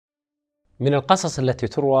من القصص التي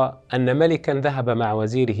تروى أن ملكا ذهب مع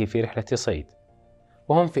وزيره في رحلة صيد،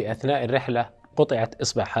 وهم في أثناء الرحلة قطعت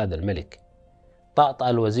إصبع هذا الملك. طأطأ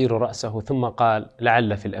الوزير رأسه ثم قال: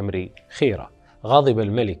 لعل في الأمر خيرة. غضب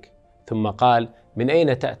الملك ثم قال: من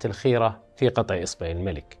أين تأتي الخيرة في قطع إصبع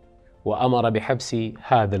الملك؟ وأمر بحبس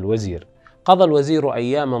هذا الوزير. قضى الوزير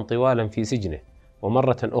أياما طوالا في سجنه،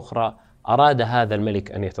 ومرة أخرى أراد هذا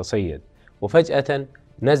الملك أن يتصيد، وفجأة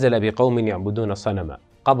نزل بقوم يعبدون صنما،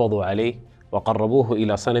 قبضوا عليه وقربوه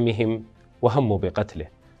إلى صنمهم وهموا بقتله.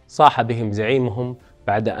 صاح بهم زعيمهم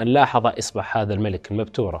بعد أن لاحظ إصبع هذا الملك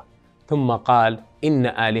المبتورة، ثم قال: إن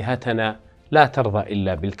آلهتنا لا ترضى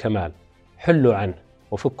إلا بالكمال، حلوا عنه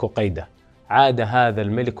وفكوا قيده. عاد هذا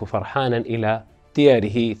الملك فرحانا إلى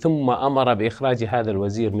دياره، ثم أمر بإخراج هذا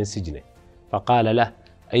الوزير من سجنه، فقال له: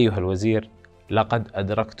 أيها الوزير، لقد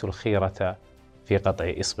أدركت الخيرة في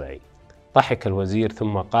قطع إصبعي. ضحك الوزير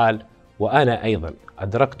ثم قال: وأنا أيضا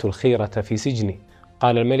أدركت الخيرة في سجني.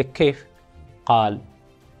 قال الملك: كيف؟ قال: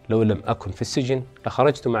 لو لم أكن في السجن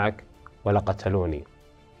لخرجت معك ولقتلوني.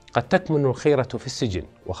 قد تكمن الخيرة في السجن،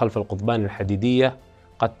 وخلف القضبان الحديدية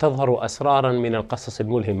قد تظهر أسرارا من القصص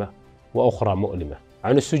الملهمة وأخرى مؤلمة.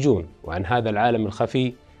 عن السجون وعن هذا العالم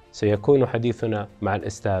الخفي سيكون حديثنا مع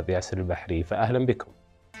الأستاذ ياسر البحري، فأهلا بكم.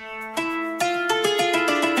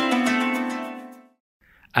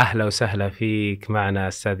 أهلا وسهلا فيك معنا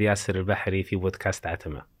أستاذ ياسر البحري في بودكاست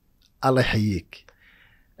عتمة. الله يحييك.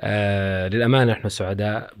 للأمانة نحن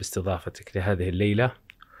سعداء باستضافتك لهذه الليلة،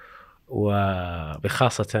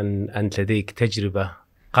 وبخاصة أنت لديك تجربة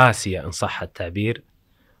قاسية إن صح التعبير،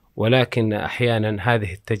 ولكن أحيانا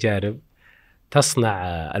هذه التجارب تصنع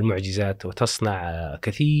المعجزات وتصنع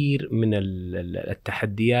كثير من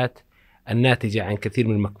التحديات الناتجة عن كثير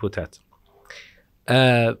من المكبوتات.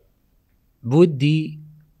 بودي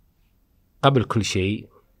قبل كل شيء،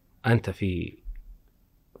 أنت في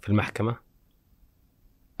المحكمة،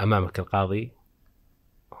 أمامك القاضي،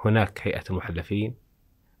 هناك هيئة المحلفين،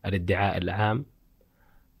 الادعاء العام،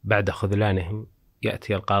 بعد خذلانهم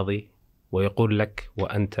يأتي القاضي ويقول لك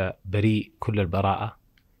وأنت بريء كل البراءة،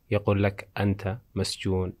 يقول لك أنت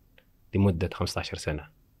مسجون لمدة 15 سنة.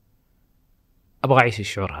 أبغى أعيش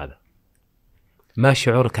الشعور هذا. ما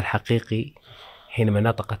شعورك الحقيقي حينما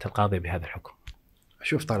نطقت القاضي بهذا الحكم؟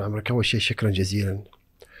 شوف طال عمرك، أول شيء شكرا جزيلا.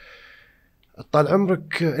 طال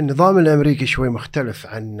عمرك، النظام الأمريكي شوي مختلف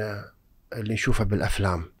عن اللي نشوفه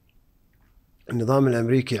بالأفلام. النظام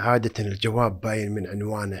الأمريكي عادة الجواب باين من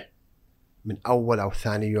عنوانه من أول أو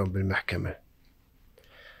ثاني يوم بالمحكمة.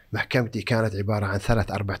 محكمتي كانت عبارة عن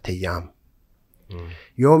 3-4 أيام.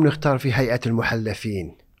 يوم نختار فيه هيئة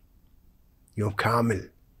المحلفين، يوم كامل،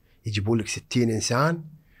 يجيبوا لك 60 إنسان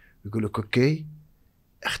ويقول لك أوكي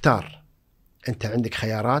اختار، أنت عندك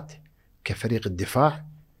خيارات كفريق الدفاع،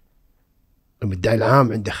 المدعي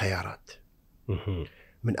العام عنده خيارات.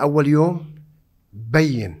 من أول يوم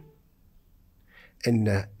بين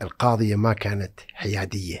أن القاضية ما كانت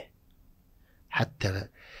حيادية. حتى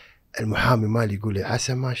المحامي مالي يقول لي: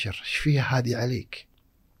 عسى ما شر، ايش فيها هذه عليك؟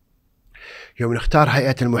 يوم نختار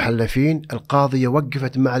هيئة المحلفين، القاضية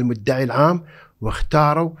وقفت مع المدعي العام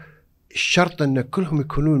واختاروا الشرط أن كلهم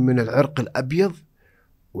يكونون من العرق الأبيض،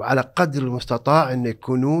 وعلى قدر المستطاع أن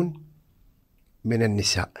يكونون من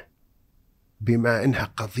النساء، بما أنها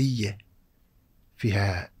قضية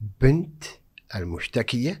فيها بنت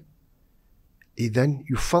المشتكية. إذن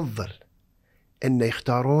يفضل أن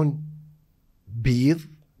يختارون بيض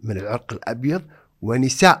من العرق الأبيض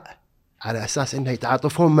ونساء، على أساس أنها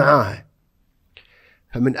يتعاطفون معاها.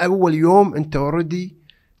 فمن أول يوم أنت وردي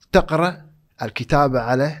تقرأ الكتابة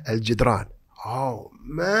على الجدران.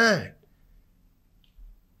 مان،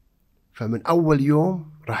 فمن أول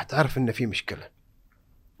يوم راح تعرف أن في مشكلة.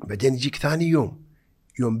 بعدين يجيك ثاني يوم،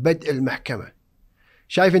 يوم بدء المحكمة.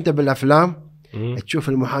 شايف أنت بالأفلام تشوف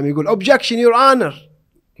المحامي يقول objection your honor،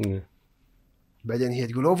 بعدين هي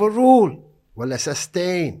تقول overrule ولا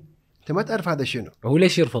sustain. أنت ما تعرف هذا شنو. هو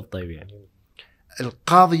ليش يرفض؟ طيب يعني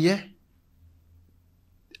القاضية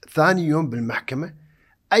ثاني يوم بالمحكمة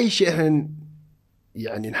أي شيء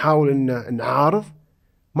يعني نحاول أن نعارض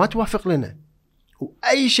ما توافق لنا،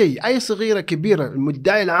 وأي شيء أي صغيرة كبيرة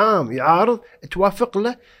المدعي العام يعارض توافق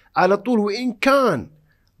له على طول، وإن كان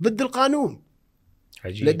ضد القانون.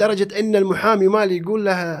 عجيب. لدرجة أن المحامي مالي يقول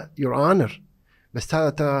لها your honor، بس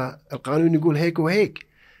هذا القانون يقول هيك وهيك.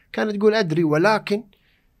 كانت تقول أدري، ولكن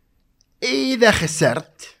إذا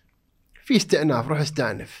خسرت في استئناف، روح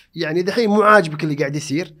استأنف. يعني دحين مو عاجبك اللي قاعد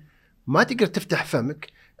يصير، ما تقدر تفتح فمك،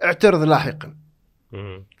 اعترض لاحقا.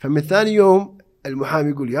 فمن ثاني يوم المحامي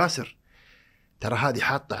يقول ياسر ترى هذه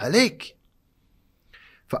حاطة عليك.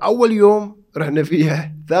 فأول يوم رحنا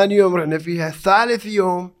فيها، ثاني يوم رحنا فيها، ثالث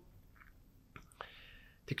يوم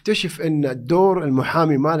تكتشف ان الدور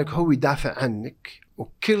المحامي مالك هو يدافع عنك،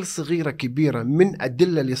 وكل صغيرة كبيرة من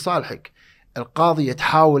أدلة لصالحك القاضي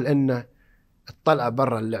تحاول أن تطلع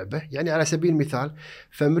برا اللعبة. يعني على سبيل المثال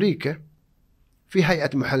في أمريكا في هيئة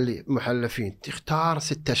محلفين تختار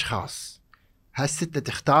 6 أشخاص، هالستة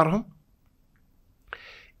تختارهم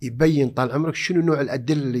يبين طال عمرك شنو نوع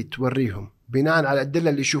الأدلة اللي توريهم، بناء على الأدلة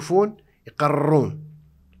اللي يشوفون يقررون.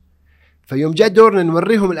 فيوم جاء دورنا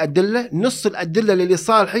نوريهم الأدلة، نص الأدلة اللي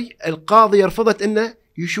لصالحي القاضي يرفضت إنه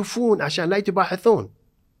يشوفون عشان لا يتباحثون.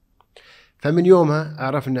 فمن يومها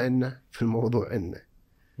عرفنا إنه في الموضوع إنه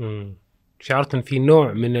شعرت إن في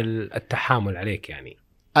نوع من التحامل عليك، يعني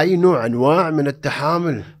أي نوع أنواع من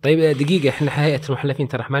التحامل. طيب دقيقة، إحنا هيئة المحلفين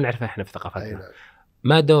ترى ما نعرفها إحنا في ثقافتنا.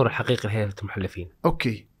 ما دور الحقيقي لهيئة المحلفين؟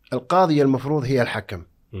 أوكي، القاضية المفروض هي الحكم.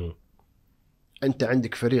 أنت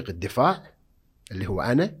عندك فريق الدفاع اللي هو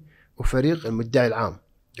أنا، وفريق المدعي العام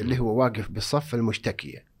اللي هو واقف بالصف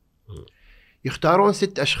المشتكية. يختارون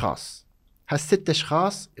 6 أشخاص، هال6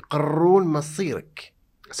 أشخاص يقررون مصيرك.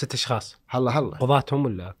 6 أشخاص هلا قضاتهم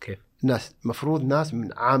ولا كيف؟ ناس مفروض ناس من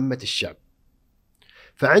عامة الشعب.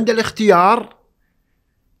 فعند الاختيار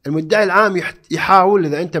المدعي العام يحاول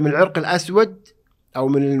إذا أنت من العرق الأسود أو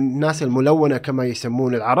من الناس الملونة كما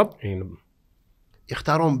يسمون العرب،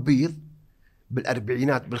 يختارون بيض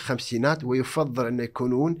بالأربعينات بالخمسينات، ويفضل أن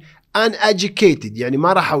يكونون uneducated، يعني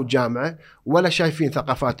ما راحوا جامعة ولا شايفين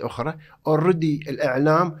ثقافات أخرى. already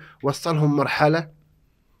الإعلام وصلهم مرحلة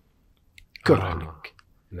كرهنك.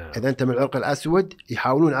 نعم. إذا أنت من العرق الأسود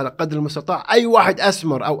يحاولون على قدر المستطاع أي واحد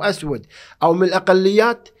أسمر أو أسود أو من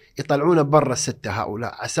الأقليات يطلعونه برا ال6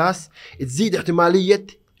 هؤلاء، أساس تزيد احتمالية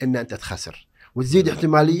أن أنت تخسر، وتزيد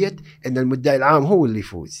احتمالية أن المدعي العام هو اللي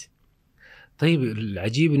يفوز. طيب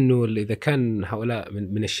العجيب انه اذا كان هؤلاء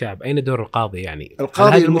من الشعب، اين دور القاضي؟ يعني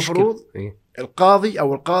القاضي المفروض القاضي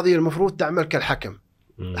او القاضية المفروض تعمل كالحكم.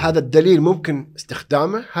 هذا الدليل ممكن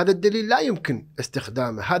استخدامه، هذا الدليل لا يمكن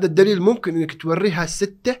استخدامه، هذا الدليل ممكن انك توريها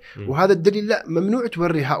 6 وهذا الدليل لا، ممنوع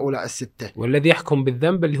توري هؤلاء ال6. والذي يحكم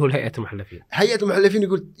بالذنب اللي هو هيئة المحلفين. هيئة المحلفين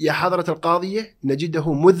يقول يا حضرة القاضية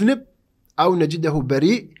نجده مذنب او نجده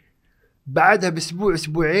بريء، بعدها باسبوع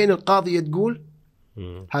اسبوعين القاضية تقول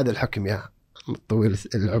هذا الحكم يا طويل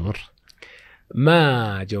العمر.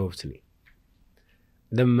 ما جاوبتني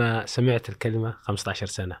لما سمعت الكلمة 15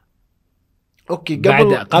 سنة. اوكي،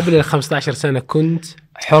 قبل 15 سنة كنت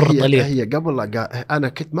حر طليق. هي قبل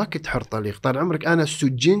انا ما كنت حر طليق طال عمرك. انا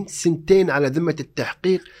سجنت 2 على ذمة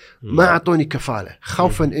التحقيق، ما اعطوني كفالة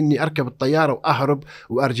خوفا اني اركب الطيارة واهرب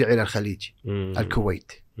وارجع الى الخليج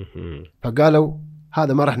الكويت. فقالوا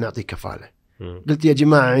هذا ما راح نعطيه كفالة. قلت يا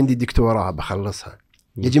جماعة عندي دكتوراه بخلصها،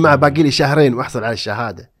 يا جماعة باقي لي شهرين واحصل على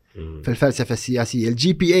الشهادة في الفلسفة السياسية،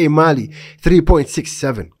 الجي بي اي مالي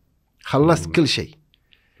 3.67، خلصت كل شيء.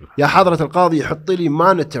 يا حضرة القاضي حطي لي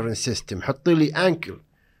مانيتورنج سيستم، حطي لي انكل،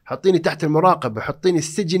 حطيني تحت المراقبة، حطيني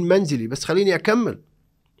السجن منزلي بس خليني اكمل.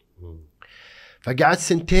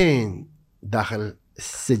 فقعدت 2 داخل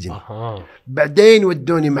السجن. بعدين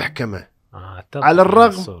ودوني محكمة. على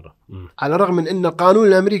الرغم من ان القانون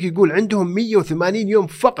الامريكي يقول عندهم 180 يوم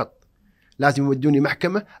فقط لازم يودوني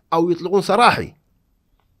محكمة أو يطلقون سراحي.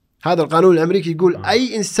 هذا القانون الأمريكي يقول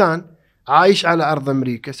أي إنسان عايش على أرض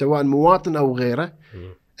أمريكا سواء مواطن أو غيره،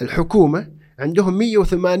 الحكومة عندهم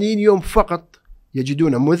 180 يوم فقط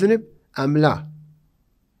يجدونه مذنب أم لا.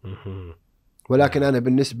 ولكن أنا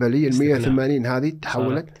بالنسبة لي 180 هذه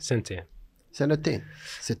تحولت 2 سنتين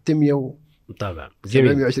 600 طبعا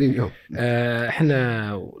 720 يوم.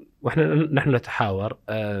 نحن نتحاور،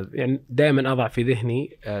 يعني دائما أضع في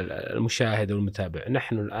ذهني المشاهد والمتابع.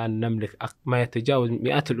 نحن الآن نملك ما يتجاوز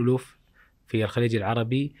 100 الألوف في الخليج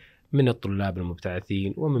العربي من الطلاب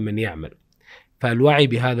المبتعثين ومن يعمل. فالوعي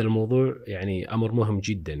بهذا الموضوع يعني أمر مهم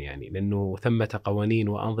جدا، يعني لأنه ثمة قوانين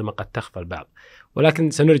وأنظمة قد تخفى البعض.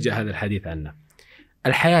 ولكن سنرجع هذا الحديث عنه.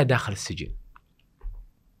 الحياة داخل السجن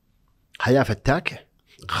حياة فتاكة،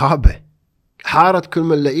 غابة، حارت كل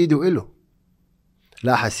من لإيده إله،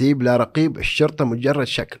 لا حسيب لا رقيب، الشرطة مجرد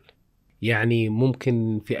شكل. يعني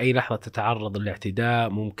ممكن في أي لحظة تتعرض للاعتداء.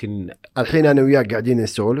 ممكن الحين أنا وياك قاعدين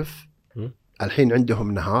نسولف، الحين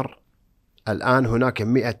عندهم نهار. الآن هناك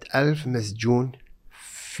 100,000 مسجون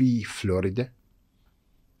في فلوريدا،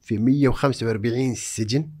 في 145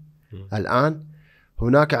 سجن. الآن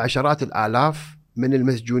هناك عشرات الآلاف من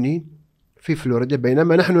المسجونين في فلوريدا،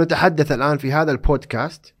 بينما نحن نتحدث الآن في هذا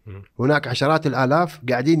البودكاست هناك عشرات الآلاف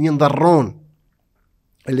قاعدين ينضرون،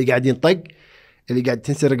 اللي قاعد ينطق، اللي قاعد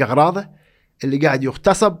تنسرق أغراضه، اللي قاعد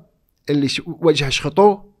يغتصب، اللي وجهه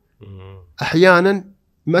شخطوه، أحيانا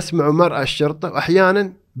مسمع مرأة الشرطة،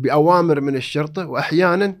 وأحيانا بأوامر من الشرطة،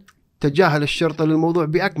 وأحيانا تجاهل الشرطة للموضوع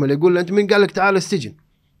بأكمل. يقول له أنت من قال لك تعال السجن؟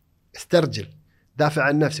 استرجل، دافع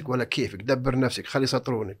عن نفسك ولا كيفك، دبر نفسك، خلي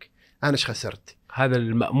يسطرونك. أنا إيش خسرت؟ هذا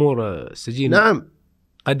المأمور السجين نعم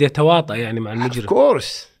قد يتواطأ يعني مع المجرم.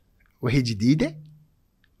 كورس. وهي جديدة؟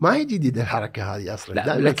 ما هي جديدة الحركة هذه أصلا.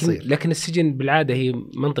 لا لكن السجن بالعادة هي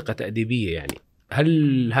منطقة تأديبية يعني.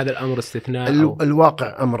 هل هذا الأمر استثناء؟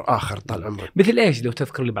 الواقع أمر آخر طال عمرك. مثل إيش؟ لو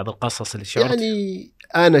تذكر لي بعض القصص اللي شعرت. يعني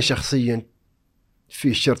أنا شخصيا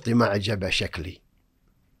في شرطي ما عجبه شكلي،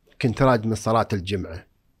 كنت راجع من صلاة الجمعة،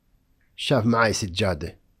 شاف معاي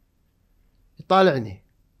سجادة، يطالعني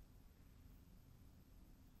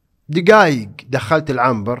دقايق، دخلت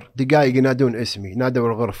العنبر دقايق ينادون اسمي، نادوا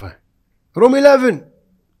الغرفة روم 11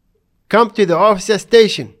 come to the officer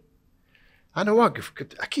station. أنا واقف،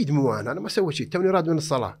 كنت أكيد مو أنا ما سويت شيء، توني راد من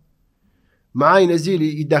الصلاة، معاي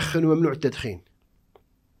نزيلي يدخن وممنوع التدخين.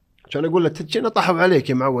 كان أقول له تجينا طحوا عليك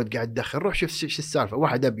يا معود قاعد تدخن، روح شوف شو السالفة.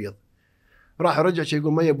 واحد أبيض راح رجع شيء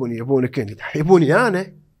يقول ما يبوني، يبونك أنت. يبوني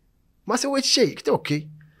أنا ما سويت شيء. قلت أوكي.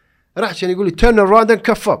 راح عشان يقول لي turn around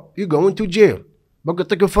and cuff up you go into jail،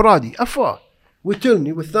 بقطك انفرادي أفا،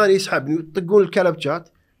 ويتلني والثاني يسحبني ويطقون الكلبشات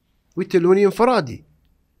ويتلوني انفرادي.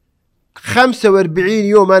 45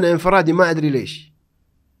 يوم أنا انفرادي ما أدري ليش.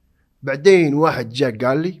 بعدين واحد جاء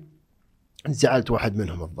قال لي زعلت واحد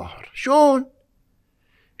منهم الظاهر. شون؟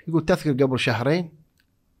 يقول تذكر قبل شهرين؟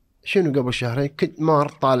 شنو قبل شهرين؟ كنت مار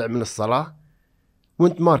طالع من الصلاة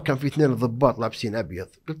وانت مار كان في 2 ضباط لابسين أبيض.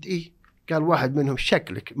 قلت إيه؟ قال واحد منهم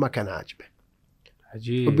شكلك ما كان عاجبه.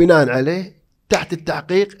 عجيب. وبناء عليه تحت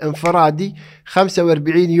التحقيق انفرادي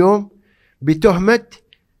 45 يوم بتهمة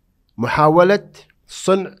محاولة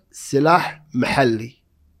صنع سلاح محلي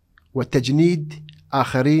وتجنيد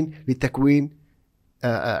آخرين لتكوين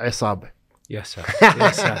عصابة. يا ساتر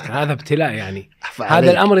يا ساتر هذا ابتلاء يعني.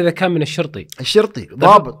 هذا الأمر إذا كان من الشرطي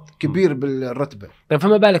ضابط كبير بالرتبة. طيب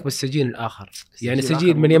فما بالك بالسجين الآخر؟ يعني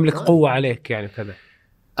سجين من يملك قوة عليك يعني كذا.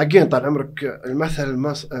 أجين طال عمرك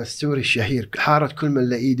المثل السوري الشهير حارت كل من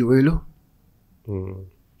لا إيده ويله.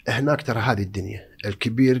 هناك ترى هذه الدنيا،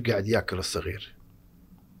 الكبير قاعد يأكل الصغير،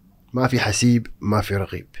 ما في حسيب ما في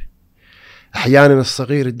رغيب. أحيانا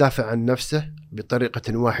الصغير يدافع عن نفسه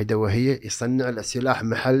بطريقة واحدة وهي يصنع له سلاح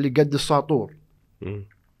محلي قد الساطور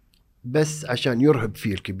بس عشان يرهب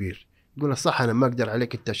فيه الكبير. يقول له صح أنا ما أقدر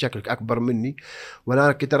عليك، أنت شكلك أكبر مني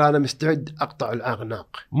ولكن ترى أنا مستعد أقطع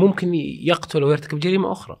الأعناق. ممكن يقتل ويرتكب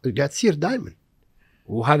جريمة أخرى قاعد تصير دائما.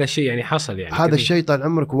 وهذا الشيء يعني حصل يعني هذا الشيء طال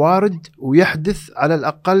عمرك وارد ويحدث. على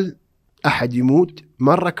الأقل أحد يموت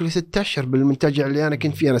مرة كل 6 أشهر بالمنتجع اللي أنا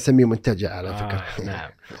كنت فيه، أنا أسميه منتجع على فكرة. نعم.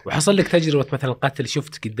 وحصل لك تجربة مثلا قتل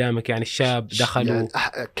شفت قدامك يعني الشاب دخل يعني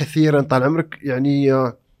كثيرا طال عمرك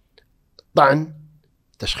يعني طعن،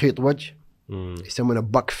 تشخيط وجه يسمونه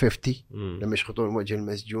باك 50 لما يشخطون وجه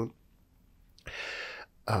المسجون.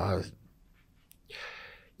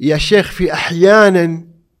 يا شيخ في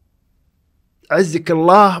أحيانا عزك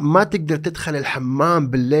الله ما تقدر تدخل الحمام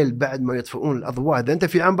بالليل بعد ما يطفئون الأضواء. إذا أنت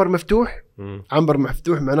في عنبر مفتوح، عنبر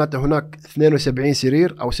مفتوح معناته هناك 72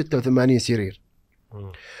 سرير أو 86 سرير،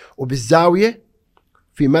 وبالزاوية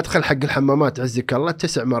في مدخل حق الحمامات عزك الله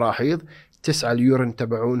 9 مراحيض، 9 اليورين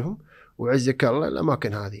تبعونهم، وعزك الله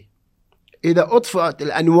الأماكن هذه إذا أطفأت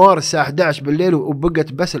الأنوار الساعة 11 بالليل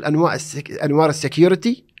وبقت بس أنوار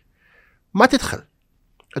السكيورتي ما تدخل.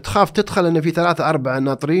 تخاف تدخل أن في 3-4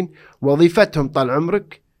 ناطرين وظيفتهم طال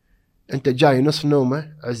عمرك أنت جاي نصف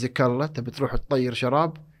نومة عزك الله تبي تروح تطير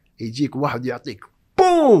شراب، يجيك واحد يعطيك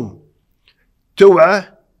بوم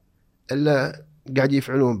توعة إلا قاعد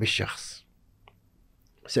يفعلون بالشخص،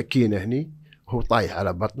 سكينة هني وهو طايح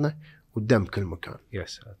على بطنه والدم كل مكان. يا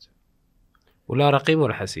ساتر. ولا رقيب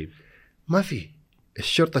ولا حسيب ما في.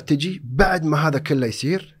 الشرطة تجي بعد ما هذا كله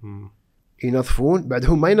يصير ينظفون. بعد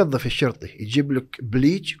هو ما ينظف الشرطي، يجيب لك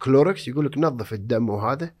بليتش كلوركس يقول لك نظف الدم.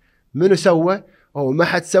 وهذا منو سوى؟ أو ما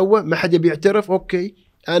حد سوى، ما حد بيعترف. أوكي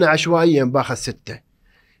أنا عشوائيا باخذ 6،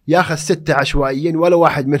 ياخذ 6 عشوائيا ولا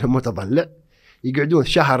واحد منهم متضلع. يقعدون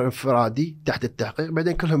شهر انفرادي تحت التحقيق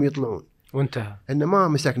بعدين كلهم يطلعون وانتهى. إن ما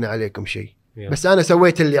مسكنا عليكم شيء، بس أنا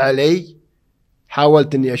سويت اللي علي،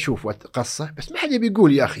 حاولت إني أشوف وأتقصه بس ما حد يبي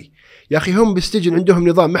يقول. يا أخي هم بالسجن عندهم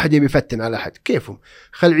نظام، ما حد يبي يفتن على أحد، كيفهم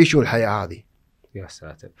خل يعيشون الحياة هذه. يا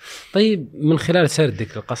ساتر. طيب من خلال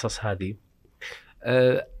سردك للقصص هذه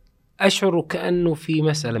أشعر كأنه في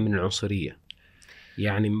مسألة من العنصرية.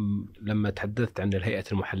 يعني لما تحدثت عن الهيئة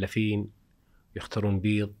المحلفين يختارون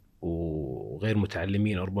بيض وغير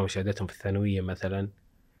متعلمين أو ربما شهادتهم في الثانوية مثلا،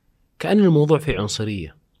 كأن الموضوع فيه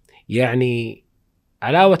عنصرية. يعني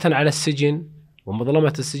علاوة على السجن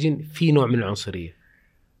ومظلمة السجن في نوع من العنصرية.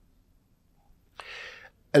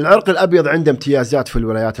 العرق الأبيض عنده امتيازات في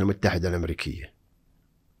الولايات المتحدة الأمريكية،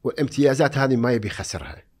 والامتيازات هذه ما يبي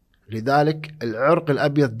خسرها. لذلك العرق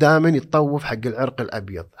الأبيض دائما يتطوف حق العرق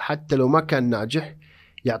الأبيض، حتى لو ما كان ناجح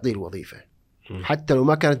يعطيه الوظيفة، حتى لو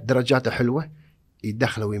ما كانت درجاته حلوة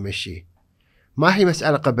يدخله ويمشيه. ما هي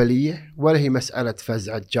مسألة قبلية ولا هي مسألة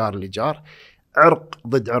فزعة جار لجار، عرق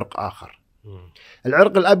ضد عرق آخر.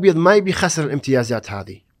 العرق الأبيض ما يبي خسر الامتيازات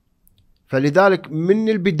هذه، فلذلك من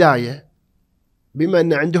البداية بما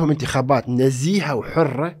أن عندهم انتخابات نزيهة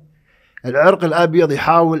وحرة، العرق الأبيض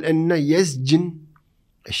يحاول أنه يسجن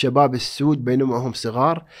الشباب السود بينما هم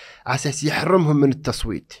صغار على أساس يحرمهم من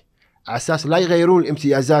التصويت، على أساس لا يغيرون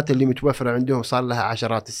الامتيازات اللي متوفرة عندهم صار لها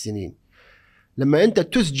عشرات السنين. لما أنت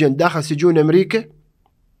تسجن داخل سجون أمريكا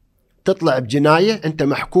تطلع بجناية، أنت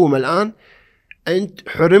محكوم الآن، أنت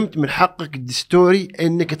حرمت من حقك الدستوري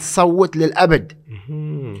أنك تصوت للأبد.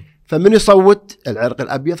 فمن يصوت؟ العرق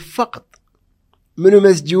الأبيض فقط. منو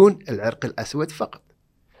مسجون؟ العرق الأسود فقط.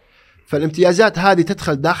 فالامتيازات هذه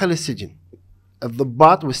تدخل داخل السجن،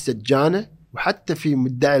 الضباط والسجانة، وحتى في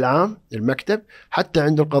مدعي العام المكتب، حتى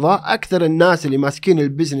عند القضاء، أكثر الناس اللي ماسكين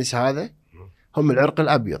البزنس هذا هم العرق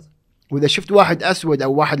الأبيض. وإذا شفت واحد أسود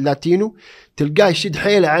أو واحد لاتينو تلقاه يشد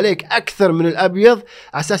حيله عليك أكثر من الأبيض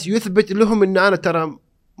على أساس يثبت لهم إن أنا ترى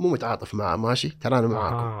مو متعاطف معه، ماشي ترى أنا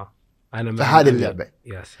معاكم. أنا فهذه اللعبة.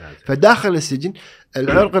 يا ساتر. فداخل السجن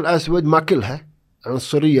العرق الأسود ما كلها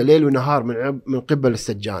عنصرية ليل ونهار من قبل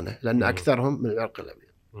السجانة، لأن أكثرهم من العرق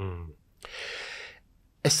الأبيض.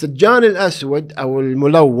 السجان الأسود أو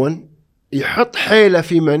الملون يحط حيلة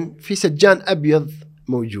في من؟ في سجان أبيض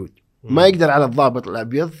موجود ما يقدر على الضابط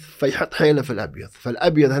الأبيض، فيحط حيلة في الأبيض،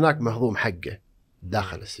 فالأبيض هناك مهضوم حقه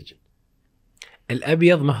داخل السجن.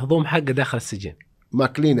 الأبيض مهضوم حقه داخل السجن،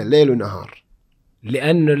 ماكلينه ليل ونهار،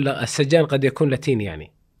 لأن السجان قد يكون لاتيني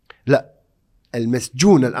يعني. لا،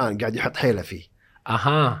 المسجون الآن قاعد يحط حيلة فيه.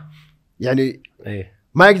 يعني إيه؟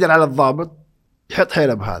 ما يقدر على الضابط، يحط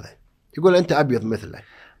حيلة بهذا، يقول أنت أبيض مثله.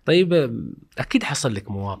 طيب أكيد حصل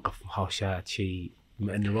لك مواقف محاوشات شيء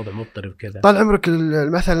بما أن الوضع مضطرب كذا؟ طال عمرك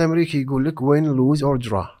المثل الأمريكي يقول لك win lose or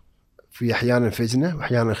draw، في أحيانا فزنا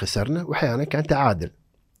وأحيانا خسرنا وأحيانا كان تعادل.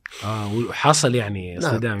 وحصل يعني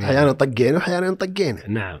صدام. نعم. أحيانا طقينا وأحيانا طقينا.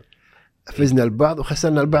 نعم. فزنا البعض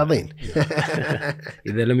وخسرنا البعضين.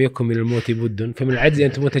 إذا لم يكن من الموت بد فمن العجز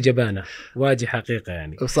أن تموت جبانة، واجه حقيقة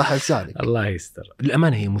يعني. وصح لسانك. الله يستر.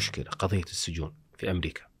 للأمانة هي مشكلة قضية السجون في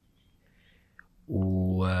أمريكا،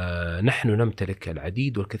 ونحن نمتلك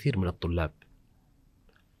العديد والكثير من الطلاب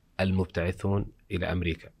المبتعثون إلى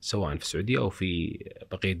أمريكا سواء في السعودية أو في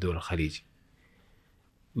بقية دول الخليج.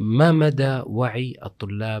 ما مدى وعي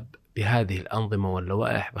الطلاب بهذه الأنظمة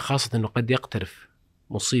واللوائح، خاصة أنه قد يقترف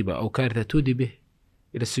مصيبة أو كارثة تودي به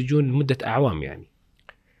إلى السجون لمدة أعوام يعني؟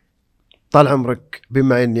 طال عمرك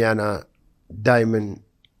بما أني أنا دائما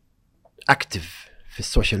أكتف في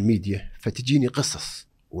السوشيال ميديا، فتجيني قصص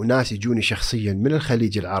وناس يجوني شخصيا من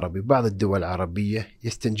الخليج العربي وبعض الدول العربية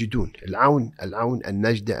يستنجدون العون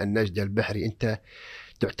النجدة البحري، أنت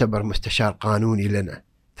تعتبر مستشار قانوني لنا،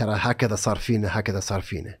 ترى هكذا صار فينا هكذا صار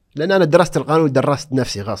فينا. لأن أنا درست القانون، درست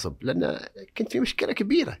نفسي غصب، لأن كنت في مشكلة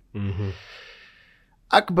كبيرة.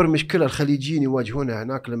 أكبر مشكلة الخليجيين يواجهونها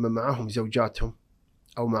هناك لما معاهم زوجاتهم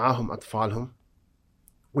أو معاهم أطفالهم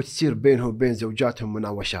وتصير بينهم وبين زوجاتهم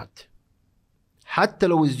مناوشات. حتى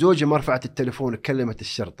لو الزوجة ما رفعت التليفون وكلمت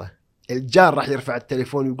الشرطة، الجار راح يرفع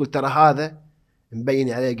التليفون ويقول ترى هذا مبين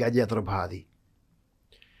عليه قاعد يضرب هذه.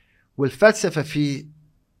 والفلسفة في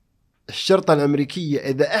الشرطة الأمريكية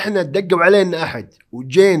إذا إحنا دقوا علينا أحد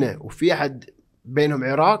وجينا وفي أحد بينهم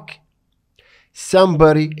عراك،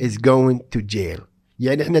 somebody is going to jail.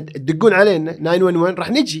 يعني إحنا تدقون علينا 911 راح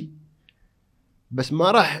نجي، بس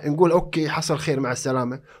ما راح نقول أوكي حصل خير مع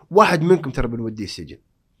السلامة، واحد منكم ترى بنوديه السجن.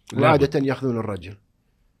 وعادة يأخذون الرجل.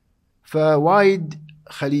 فوايد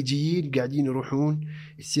خليجيين قاعدين يروحون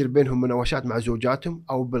يصير بينهم مناوشات مع زوجاتهم،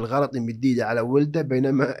 أو بالغلط يمديده على ولده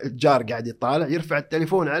بينما الجار قاعد يطالع، يرفع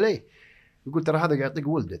التليفون عليه يقول ترى هذا قاعد يعطيك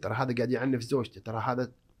ولده، ترى هذا قاعد يعنف زوجته، ترى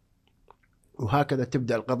هذا. وهكذا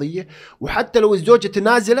تبدأ القضية. وحتى لو الزوجة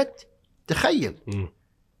تنازلت، تخيل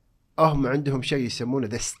هم عندهم شيء يسمونه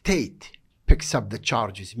the state picks up the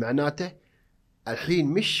charges، معناته الحين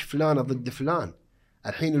مش فلانة ضد فلان،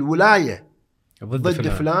 الحين الولاية ضد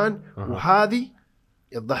فلان. وهذه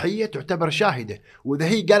الضحية تعتبر شاهدة، وإذا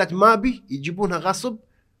هي قالت ما بي يجيبونها غصب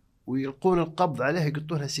ويلقون القبض عليها،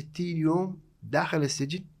 يقطونها 60 يوم داخل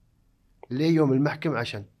السجن ليوم المحكمة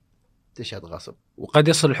عشان تشهد غصب. وقد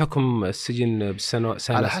يصل الحكم السجن بالسنة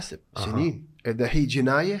على حسب سنين. إذا هي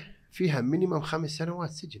جناية فيها مينيمم 5 سنوات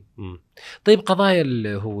سجن. طيب قضايا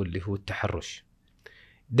اللي هو التحرش،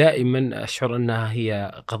 دائما أشعر أنها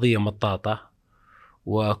هي قضية مطاطة،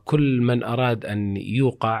 وكل من أراد أن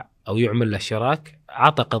يوقع أو يعمل له شراك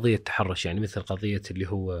عطى قضية تحرش، يعني مثل قضية اللي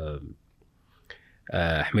هو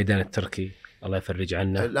حميدان التركي الله يفرج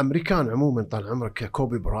عنه. الأمريكان عموما طال عمرك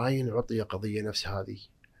كوبي براين أعطي قضية نفس هذه،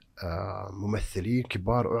 ممثلين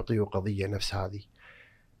كبار أعطيوا قضية نفس هذه.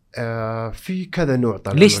 في كذا نوع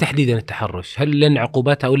طال ليش عمرك. تحديدا التحرش؟ هل لأن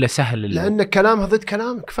عقوباتها ولا سهل؟ لأن كلامها ضد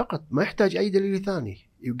كلامك فقط، ما يحتاج أي دليل ثاني.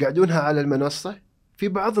 يقعدونها على المنصة، في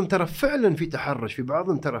بعضهم ترى فعلا في تحرش، في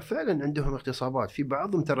بعضهم ترى فعلا عندهم اغتصابات، في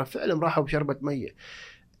بعضهم ترى فعلا راحوا بشربة مية.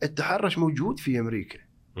 التحرش موجود في أمريكا.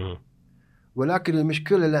 ولكن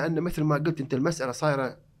المشكلة لأن مثل ما قلت أنت المسألة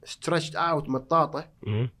صايرة stretched out مطاطة.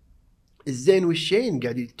 الزين والشين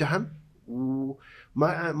قاعد يتهم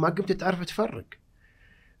وما قمت تعرف تفرق.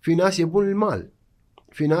 في ناس يبون المال،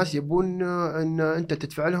 في ناس يبون أن أنت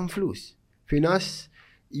تدفع لهم فلوس، في ناس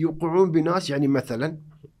يوقعون بناس. يعني مثلا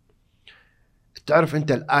تعرف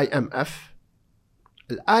أنت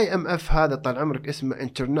IMF هذا طال عمرك اسمه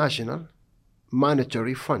International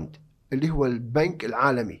Monetary Fund اللي هو البنك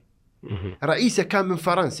العالمي. رئيسه كان من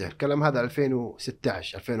فرنسا، الكلام هذا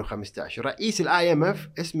 2016 2015. رئيس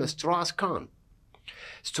IMF اسمه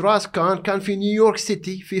ستراس كان كان في نيويورك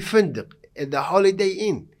سيتي في فندق ذا هوليداي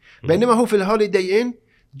إن. بينما هو في الهوليداي إن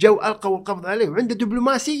جو ألقوا القبض عليه، وعنده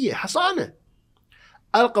دبلوماسية حصانة.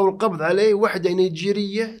 ألقوا القبض عليه، وحدة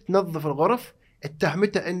نيجيرية تنظف الغرف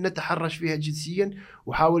اتهمته أنه تحرش فيها جنسيا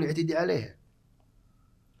وحاول يعتدي عليها.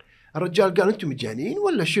 الرجال قال أنتم مجانين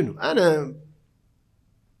ولا شنو؟ أنا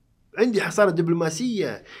عندي حصانة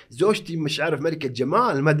دبلوماسية، زوجتي مش عارف ملكة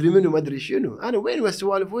جمال، ما أدري منه ما أدري شنو، أنا وين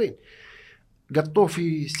والسوالف وين؟ قطوه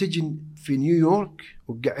في سجن في نيويورك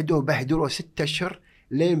وقعدوه بهدلوه 6 أشهر،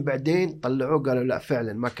 لين بعدين طلعوه قالوا لا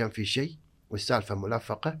فعلا ما كان في شيء والسالفة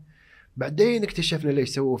ملفقة. بعدين اكتشفنا ليش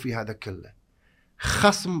سووا في هذا كله.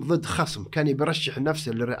 خصم ضد خصم، كان يبرشح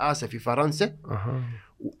نفسه للرئاسة في فرنسا.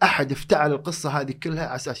 وأحد افتعل القصة هذه كلها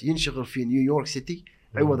على أساس ينشغل في نيويورك سيتي،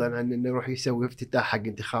 عوضا عن انه يروح يسوي افتتاح حق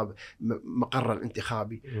انتخاب مقر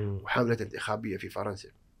الانتخابي وحملة انتخابية في فرنسا.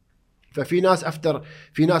 ففي ناس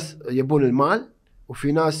في ناس يبون المال،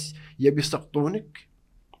 وفي ناس يبي يسقطونك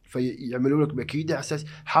فيعملوا لك مكيدة على اساس.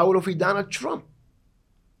 حاولوا في دونالد ترامب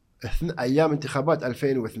ايام انتخابات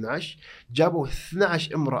 2012 جابوا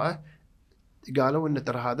 12 امرأة قالوا ان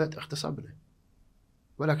ترى هذا اغتصبنا،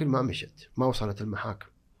 ولكن ما مشت، ما وصلت المحاكم.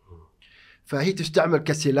 فهي تستعمل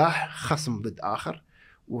كسلاح خصم ضد آخر.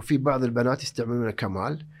 وفي بعض البنات يستعملونها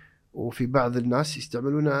كمال، وفي بعض الناس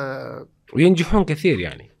يستعملونها وينجحون كثير.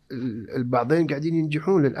 يعني البعضين قاعدين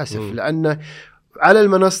ينجحون للأسف. لأن على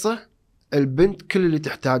المنصة البنت كل اللي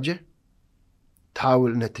تحتاجه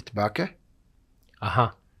تحاول أنها تتباكى.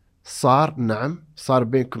 صار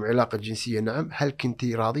بينكم علاقة جنسية، نعم. هل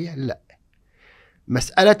كنتي راضية؟ لا.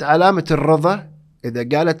 مسألة علامة الرضا،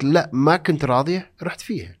 إذا قالت لا ما كنت راضية رحت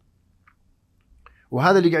فيها.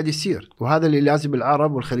 وهذا اللي قاعد يصير، وهذا اللي لازم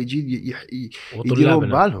العرب والخليجيين يديرون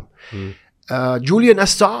بالهم. جوليان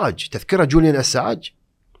أساج، تذكره جوليان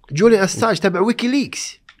أساج تبع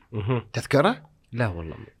ويكيليكس، تذكره؟ لا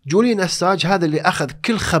والله. جوليان أساج هذا اللي أخذ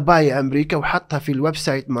كل خبايا أمريكا وحطها في الويب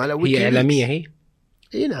سايت ماله ويكيليكس. هي إعلامية هي؟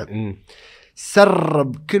 إيه نعم.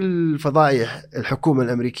 سرب كل فضائح الحكومة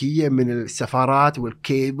الأمريكية من السفارات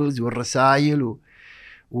والكيبلز والرسائل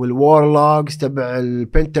والوارلوجز تبع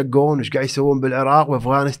البنتاغون، وش قاعد يسوون بالعراق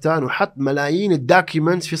وافغانستان، وحط ملايين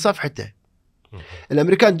الدوكيومنتس في صفحته.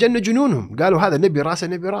 الامريكان جن جنونهم، قالوا هذا نبي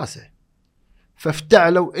راسه.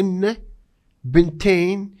 فافتعلوا انه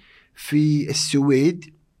بنتين في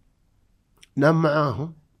السويد نام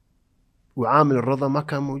معاهم، وعامل الرضا ما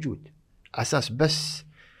كان موجود، اساس بس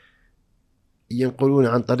ينقلون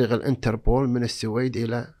عن طريق الانتربول من السويد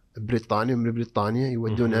الى بريطانيا، من بريطانيا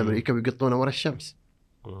يودون امريكا ويقطونه ورا الشمس.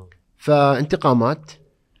 فانتقامات.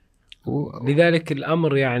 لذلك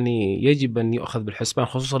الأمر يعني يجب أن يؤخذ بالحسبان،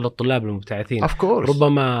 خصوصا للطلاب المبتعثين.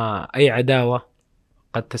 ربما أي عداوة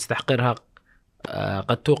قد تستحقرها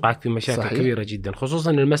قد توقعك في مشاكل صحيح. كبيرة جدا،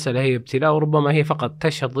 خصوصا المسألة هي ابتلاء، وربما هي فقط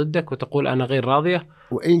تشهد ضدك وتقول أنا غير راضية،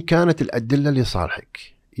 وإن كانت الأدلة لصالحك.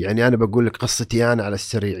 يعني أنا بقول لك قصتي أنا على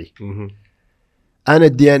السريعي. أنا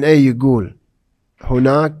الDNA يقول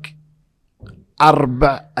هناك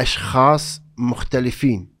 4 أشخاص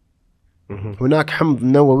مختلفين، هناك حمض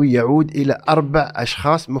نووي يعود إلى 4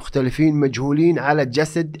 أشخاص مختلفين مجهولين على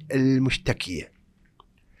جسد المشتكية،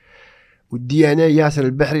 والDNA ياسر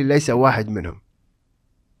البحري ليس واحد منهم.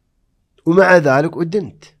 ومع ذلك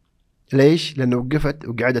أدنت. ليش؟ لأنه وقفت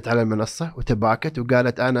وقعدت على المنصة وتباكت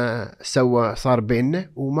وقالت أنا صار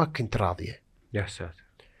بيننا وما كنت راضية. يا ساتر.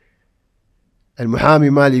 المحامي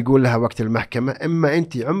مالي يقول لها وقت المحكمة إما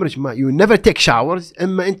أنت عمرك ما you never take showers،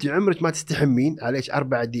 إما أنت عمرك ما تستحمين، عليك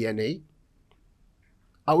 4 DNA،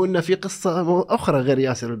 أو أن في قصة أخرى غير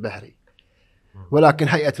ياسر البحري، ولكن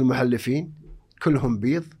هيئة المحلفين كلهم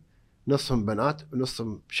بيض، نصهم بنات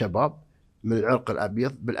ونصهم شباب من العرق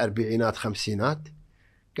الأبيض بالأربعينات خمسينات.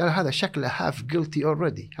 قال هذا شكله half guilty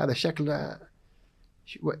already، هذا شكله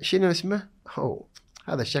شنو اسمه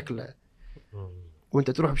هذا شكله.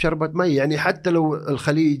 وانت تروح بشربة مي، يعني حتى لو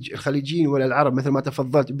الخليجيين ولا العرب مثل ما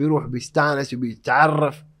تفضلت بيروح بيستانس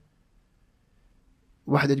وبيتعرف.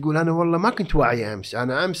 واحدة تقول أنا والله ما كنت واعي أمس،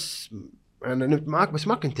 أنا نمت معاك بس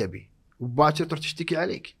ما كنت أبي، وباكر تروح تشتكي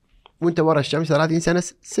عليك وانت ورا الشمس 30 سنة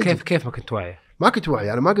سجن. كيف ما كنت واعي؟ ما كنت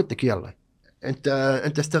واعي، أنا ما قلت لك يلا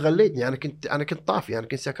انت استغليتني، انا كنت طافي، انا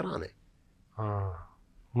كنت سكرانه.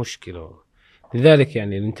 مشكله. لذلك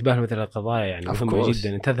يعني الانتباه لمثل القضايا يعني مهمه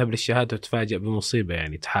جدا، ان تذهب للشهاده وتفاجئ بمصيبه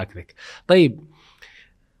يعني تحاك لك. طيب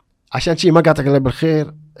عشان شيء ما قاطعك الا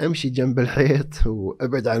بالخير، امشي جنب الحيط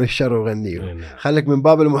وابعد عن الشر وغنيه. خليك من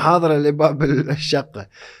باب المحاضره لباب الشقه،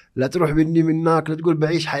 لا تروح مني منك، لا تقول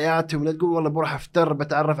بعيش حياتهم، لا تقول والله بروح افتر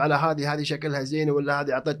بتعرف على هذه شكلها زينه ولا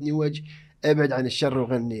هذه اعطتني وجه. ابعد عن الشر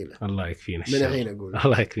وغني له. الله يكفينا الشر. من الحين اقول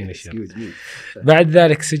الله يكفينا الشر. بعد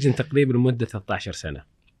ذلك سجن تقريبا لمده 13 سنه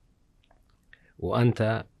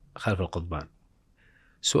وانت خلف القضبان.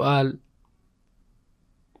 سؤال: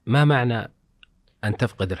 ما معنى ان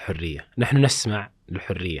تفقد الحريه؟ نحن نسمع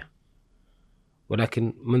الحريه،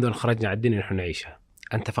 ولكن منذ ان خرجنا على الدنيا نحن نعيشها.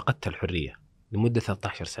 انت فقدت الحريه لمده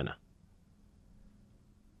 13 سنه،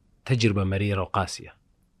 تجربه مريره وقاسيه،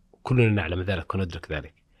 كلنا نعلم ذلك وندرك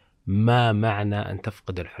ذلك. ما معنى أن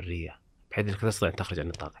تفقد الحرية بحيث أنك تستطيع أن تخرج عن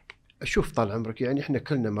نطاقك؟ شوف طال عمرك، يعني إحنا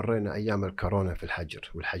كلنا مرينا أيام الكورونا في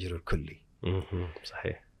الحجر والحجر الكلي.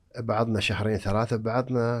 صحيح. بعضنا شهرين ثلاثة،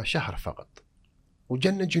 بعضنا شهر فقط،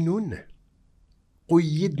 وجنا جنوننا،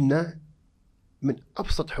 قيدنا من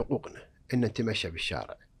أبسط حقوقنا، إن نتمشى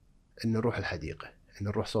بالشارع، إن نروح الحديقة، إن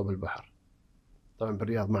نروح صوب البحر. طبعا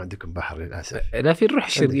بالرياض ما عندكم بحر للأسف، لا في نروح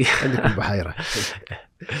الشرقية، عندكم بحيرة.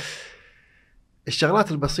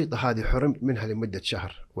 الشغلات البسيطة هذه حرمت منها لمدة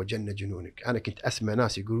شهر وجن جنونك. أنا كنت أسمع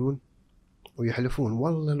ناس يقولون ويحلفون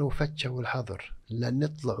والله لو فتشوا الحظر لن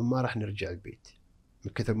نطلع وما راح نرجع البيت،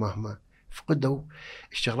 من كثر ما فقدوا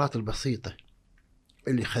الشغلات البسيطة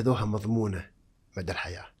اللي خذوها مضمونة مدى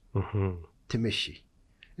الحياة. تمشي،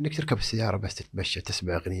 إنك تركب السيارة بس تتمشى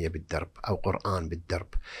تسمع أغنية بالدرب أو قرآن بالدرب،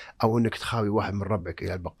 أو إنك تخاوي واحد من ربعك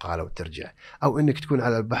إلى البقالة وترجع، أو إنك تكون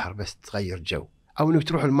على البحر بس تغير جو، أو إنك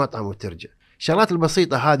تروح المطعم وترجع. الشغلات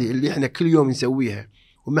البسيطة هذه اللي إحنا كل يوم نسويها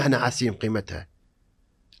وما إحنا حاسين قيمتها.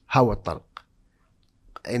 هوا الطلق،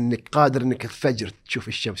 إنك قادر إنك الفجر تشوف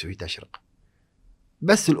الشمس وهي تشرق.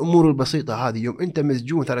 بس الأمور البسيطة هذه يوم أنت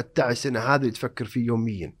مسجون 13 سنة هذا اللي تفكر فيه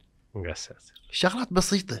يوميا. شغلات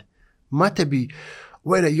بسيطة، ما تبي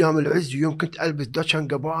وين أيام العز، ويوم كنت ألبس دوتشان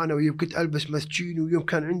قبانة، ويوم كنت ألبس مسجين، ويوم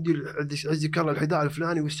كان عندي عزك الله الحذاء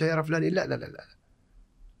الفلاني والسيارة الفلاني. لا لا لا لا،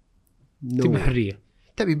 تبي حرية،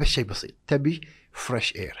 تبي بس شيء بسيط، تبي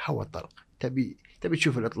فريش اير، هواء طلق، تبي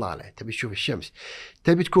تشوف الإطلالة، تبي تشوف الشمس،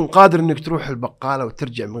 تبي تكون قادر انك تروح البقالة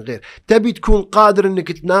وترجع من غير، تبي تكون قادر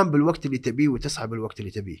انك تنام بالوقت اللي تبيه وتصحى بالوقت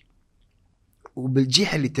اللي تبيه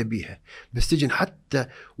وبالجهة اللي تبيها. بالسجن حتى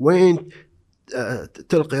وين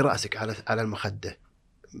تلقي رأسك على المخدة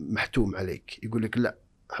محتوم عليك، يقول لك لا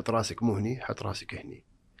حط راسك مو هني، حط راسك هني،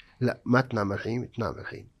 لا ما تنام الحين، تنام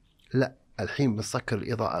الحين، لا الحين بنسكر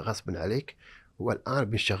الإضاءة غصبا عليك، والآن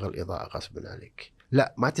بنشغل إضاءة غصبا عليك،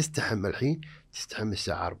 لا ما تستحم الحين، تستحم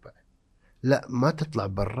الساعة 4، لا ما تطلع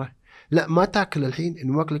برا، لا ما تاكل الحين،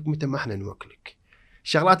 نوكلك متى ما احنا نوكلك.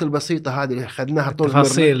 الشغلات البسيطة هذه اللي أخذناها طول عمرنا،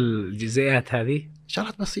 تفاصيل الجزئيات هذه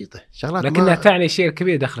شغلات بسيطة، شغلات لكنها تعني شيء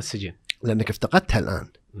كبير داخل السجن لأنك افتقدتها الآن.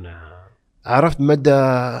 نعم. عرفت مدى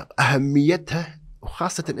أهميتها،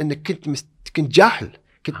 وخاصة أنك كنت جاهل،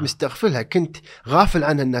 كنت مستغفلها، كنت غافل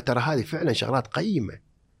عنها، أنها ترى هذه فعلا شغلات قيمة،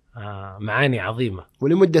 معاني عظيمة.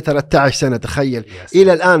 ولمدة 13 سنة تخيل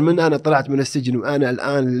إلى الآن، من أنا طلعت من السجن وأنا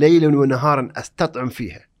الآن ليلا ونهارا أستطعم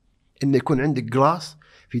فيها إن يكون عندك جلاس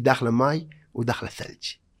في داخل ماي وداخل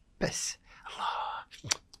الثلج بس.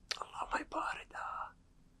 الله ما يبارد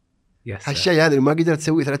هالشيء هذا اللي ما قدرت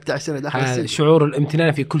تسويه 13 سنة داخل السجن. شعور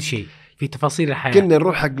الامتنان في كل شيء، في تفاصيل الحياة. كنا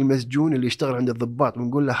نروح حق المسجون اللي يشتغل عند الضباط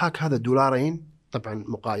ونقول له هاك هذا $2، طبعا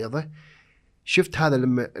مقايضة، شفت هذا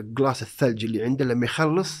لما جلاس الثلج اللي عنده لما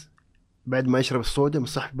يخلص بعد ما يشرب الصودا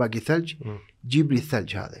مصح باقي ثلج، جيب لي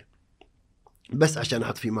الثلج هذا بس عشان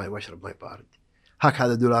أحط فيه ماء وأشرب ماء بارد. هاك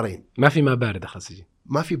هذا $2. ما في ماء بارد داخل السجن،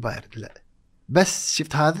 ما في بارد، لا بس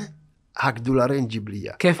شفت هذا هاك $2 جيب لي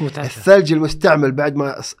إياه. كيف متعة الثلج المستعمل بعد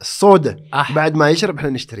ما الصودا بعد ما يشرب احنا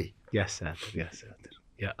نشتريه. يا ساتر يا ساتر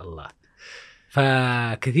يا الله.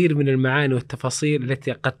 فكثير من المعاني والتفاصيل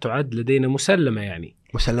التي قد تعد لدينا مسلمة يعني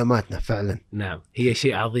مسلماتنا فعلا. نعم، هي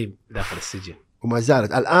شيء عظيم داخل السجن، وما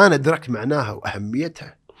زالت الآن أدركت معناها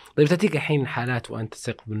وأهميتها. طيب تأتيك الحين حالات وأنت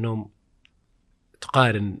تستيقظ من النوم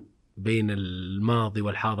تقارن بين الماضي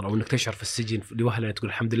والحاضر، أو أنك تشعر في السجن لوهلة تقول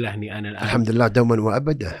الحمد لله أني أنا الآن؟ الحمد لله دوما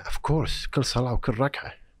وأبدا، of course، كل صلاة وكل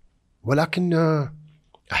ركعة. ولكن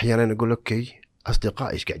أحيانا أقول أوكي،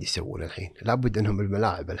 أصدقائي إيش قاعد يسوون الحين؟ لابد أنهم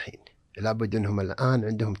الملاعب الحين، لابد أنهم الآن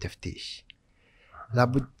عندهم تفتيش،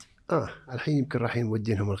 لابد الحين يمكن راح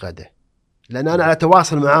نودينهم الغداء، لأن أنا على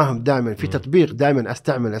تواصل معاهم دائما في تطبيق دائما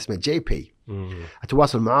أستعمل اسمه جي بي.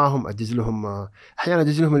 أتواصل معاهم، أدز لهم أحيانا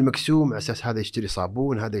أدز لهم المقسوم على أساس هذا يشتري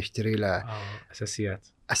صابون، هذا يشتري له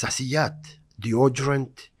أساسيات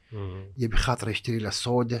ديودرنت، يبي خاطر يشتري له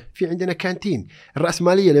صودا. في عندنا كانتين،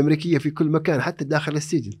 الرأسمالية الأمريكية في كل مكان حتى داخل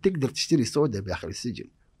السجن تقدر تشتري صودا داخل السجن،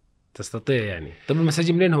 تستطيع يعني. طب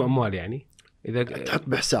المساجين منهم أموال يعني إذا تحط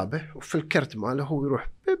بحسابه وفي الكرت ماله هو يروح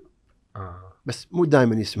بس مو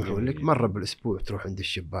دائما يسمحون لك. مرة بالأسبوع تروح عند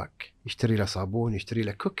الشباك يشتري له صابون، يشتري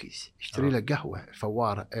له كوكيز، يشتري له قهوة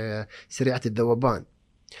فوارة سريعة الذوبان.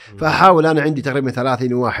 فأحاول أنا عندي تقريبا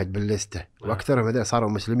 30 واحد باللستة، وأكثرهم هذول صاروا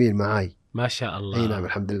مسلمين معاي ما شاء الله. أي نعم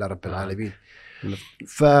الحمد لله رب العالمين.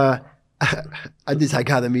 فأدز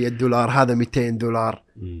حق هذا $100 هذا $200،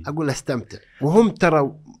 أقول له استمتع. وهم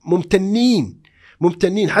ترى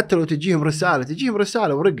ممتنين حتى لو تجيهم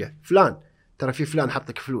رسالة ورقة فلان ترى في فلان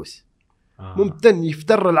حطك فلوس، ممتن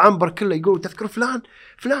يفتر العنبر كله يقول تذكر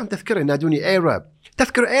فلان تذكره، ينادوني ايراب،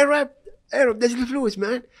 تذكر ايراب دز الفلوس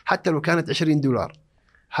معين، حتى لو كانت $20،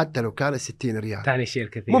 حتى لو كانت 60 ريال، تعني شيء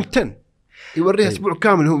كثير. ممتن يوريها أسبوع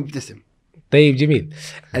كامل هو مبتسم. طيب جميل.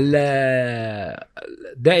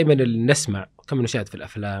 دائما نسمع كما نشاهد في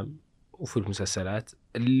الأفلام وفي المسلسلات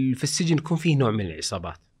في السجن يكون فيه نوع من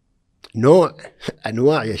العصابات،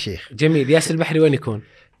 أنواع يا شيخ. جميل. ياسر البحري وين يكون؟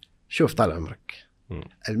 شوف طال عمرك،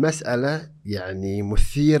 المسألة يعني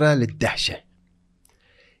مثيرة للدهشة.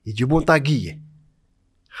 يجيبون طاقية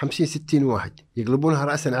 50-60 واحد يقلبونها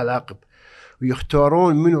رأسا على عقب،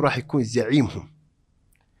 ويختارون منه راح يكون زعيمهم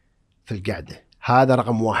في القعدة. هذا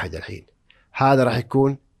رقم 1 الحين، هذا راح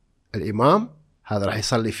يكون الإمام، هذا راح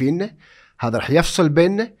يصلي فينا، هذا راح يفصل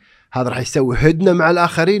بيننا، هذا راح يسوي هدنة مع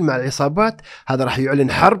الآخرين مع العصابات، هذا راح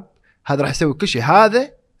يعلن حرب، هذا راح يسوي كل شيء.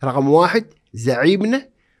 هذا رقم 1 زعيمنا،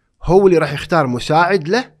 هو اللي راح يختار مساعد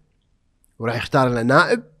له وراح يختار له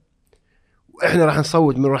نائب، وإحنا راح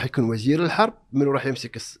نصوت من راح يكون وزير الحرب، من راح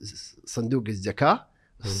يمسك صندوق الزكاة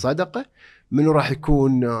الصدقة، من راح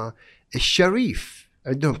يكون الشريف.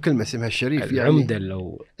 عندهم كلمة اسمها الشريف، العمدة يعني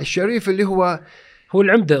لو الشريف اللي هو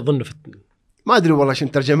العمدة أظن ما أدري والله شنو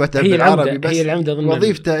ترجمتها بالعربي، بس هي العمدة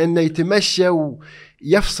وظيفته إنه يتمشى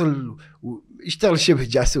ويفصل ويشتغل شبه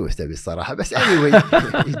جاسوس تبي الصراحة، بس anyway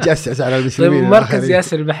يتجسس على المسلمين. طيب مركز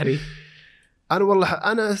ياسر البحري؟ أنا والله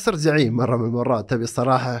أنا صرت زعيم مرة من المرات تبي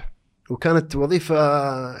الصراحة، وكانت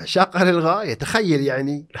وظيفة شاقة للغاية. تخيل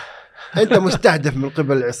يعني أنت مستهدف من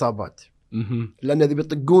قبل العصابات، لأن إذا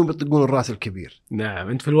بيطقون الرأس الكبير. نعم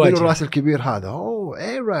أنت في الواجهة. الرأس الكبير هذا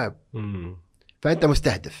إيراب، فأنت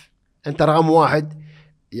مستهدف، أنت رقم 1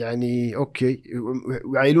 يعني. أوكي،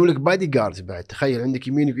 ويعينون لك بادي جاردز بعد. تخيل عندك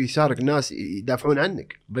يمينك ويسارك ناس يدافعون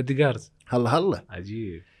عنك، بادي جاردز. هلا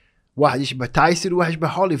عجيب. واحد يشبه تايسر وواحد يشبه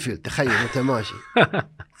هوليفيلد. تخيل أنت ماشي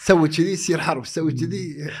تسوي كذي يصير حرب، تسوي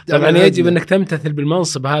كذي. طبعا يجب أنك تمتثل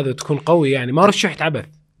بالمنصب هذا وتكون قوي، يعني ما رشحت عبث،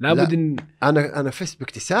 لابد إن أنا فزت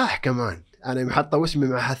باكتساح كمان. أنا محطة واسمي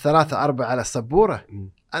مع 3-4 على السبورة،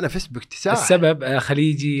 أنا فزت باكتساح. السبب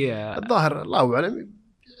خليجي الظاهر الله أعلم، يعني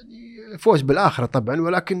فوز بالآخرة طبعا،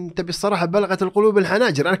 ولكن تبي الصراحة بلغت القلوب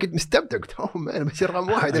الحناجر. أنا كنت مستمتع، قلت أنا بصير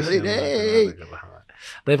رقم 1 الحين.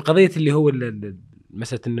 طيب قضية اللي هو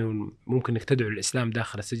مسألة أنه ممكن أنك تدعو الإسلام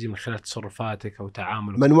داخل السجن من خلال تصرفاتك أو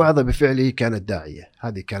تعاملك. من وعظ بفعله كانت داعية،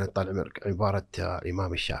 هذه كانت طال عمرك عبارة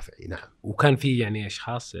الإمام الشافعي. نعم. وكان في يعني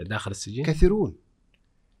أشخاص داخل السجن كثيرون،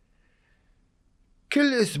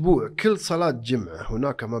 كل أسبوع كل صلاة جمعة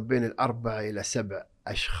هناك ما بين 4 إلى 7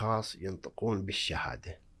 أشخاص ينطقون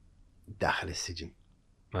بالشهادة داخل السجن.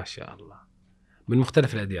 ما شاء الله، من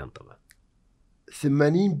مختلف الأديان طبعا.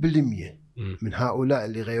 80% من هؤلاء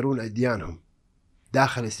اللي يغيرون أديانهم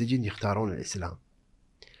داخل السجن يختارون الإسلام.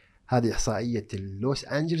 هذه إحصائية اللوس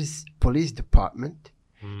أنجلس بوليس ديبارتمنت،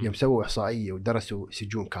 يوم سووا إحصائية ودرسوا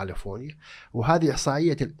سجون كاليفورنيا، وهذه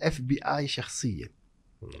إحصائية FBI شخصيا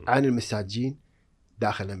عن المساجين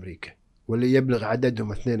داخل أمريكا، واللي يبلغ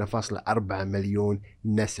عددهم 2.4 مليون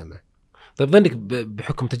نسمة. طيب ظنك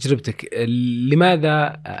بحكم تجربتك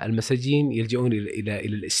لماذا المساجين يلجؤون إلى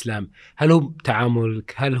الإسلام؟ هل هو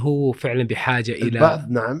تعاملك؟ هل هو فعلا بحاجة إلى البعض؟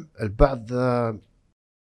 نعم، البعض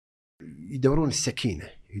يدورون السكينة،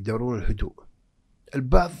 يدورون الهدوء.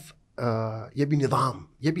 البعض يبي نظام،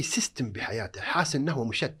 يبي سيستم بحياته، حاسس انه هو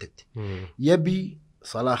مشتت. يبي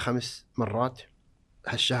صلاة 5 مرات،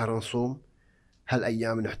 هالشهر نصوم،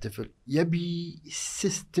 هالايام نحتفل. يبي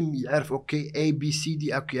سيستم يعرف اوكي اي بي سي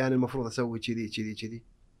دي، اوكي انا المفروض اسوي كذي كذي كذي.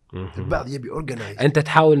 البعض يبي اورجنايز. انت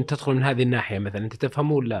تحاول ان تدخل من هذه الناحيه مثلا، انت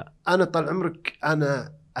تفهمه ولا؟ انا طال عمرك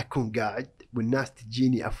انا اكون قاعد والناس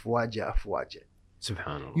تجيني افواجه.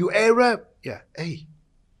 سبحان الله. يو ارب يا اي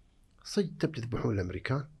صدق تبي تذبحون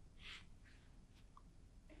الامريكان؟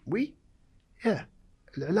 وي يا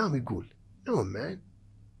الاعلام يقول نو مان.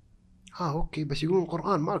 اوكي بس يقولون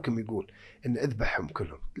القرآن مالكم يقول ان اذبحهم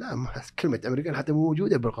كلهم. لا، كلمة امريكان حتى مو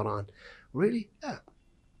موجودة بالقرآن. ريلي لا.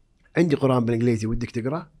 عندي قرآن بالانجليزي ودك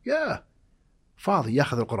تقرأ؟ يا فاضي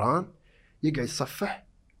ياخذ القرآن يقعد يصفح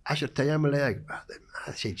 10 ايام ولا يقبل.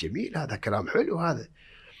 هذا شيء جميل، هذا كلام حلو هذا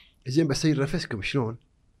زين. بس يرفسكم شلون؟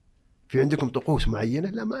 في عندكم طقوس معينة؟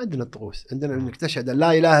 لا ما عندنا طقوس، عندنا انك تشهد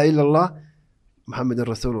لا اله الا الله محمد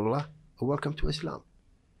رسول الله وويلكم تو اسلام.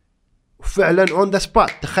 وفعلا اون ذا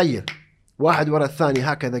سبوت تخيل واحد ورا الثاني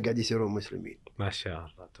هكذا قاعد يصيرون مسلمين. ما شاء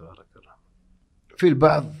الله تبارك الله. في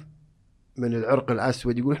البعض من العرق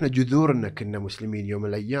الأسود يقول إحنا جذورنا كنا مسلمين يوم من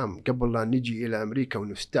الأيام قبل لا نجي إلى أمريكا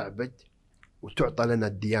ونستعبد وتعطى لنا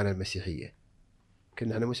الديانة المسيحية.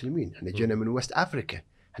 كنا إحنا مسلمين، إحنا جينا من وست أفريقيا،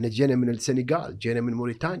 إحنا جينا من السنغال، جينا من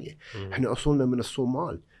موريتانيا، إحنا أصولنا من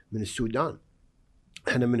الصومال، من السودان،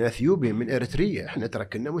 إحنا من أثيوبيا، من إريتريا. إحنا ترى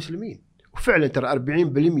كنا مسلمين. وفعلا ترى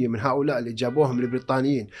 40% من هؤلاء اللي جابوهم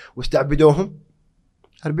البريطانيين واستعبدوهم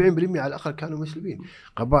 40% على الأقل كانوا مسلمين.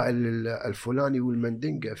 قبائل الفلاني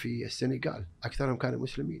والمندنقة في السنغال أكثرهم كانوا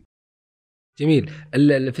مسلمين. جميل.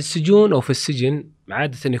 في السجون أو في السجن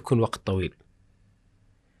عادة يكون وقت طويل.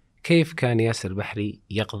 كيف كان ياسر البحري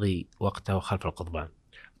يقضي وقته خلف القضبان؟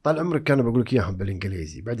 طال عمرك كان بقول لك إياهم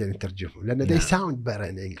بالإنجليزي بعدين نترجمهم لأن they sound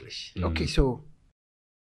better in English. أوكي so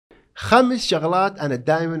 5 شغلات أنا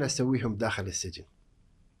دائما أسويهم داخل السجن.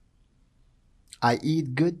 I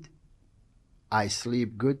eat good, I sleep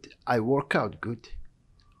good, I work out good,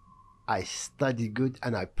 I study good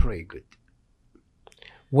and I pray good.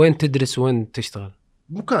 وين تدرس وين تشتغل؟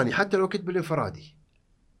 مكاني حتى لو كنت بالانفرادي.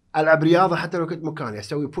 ألعب رياضة حتى لو كنت مكاني،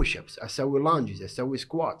 أسوي بوش أبس، أسوي لانجز، أسوي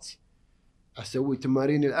سكواتس، أسوي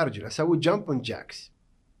تمارين الأرجل، أسوي جامبن جاكس،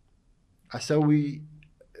 أسوي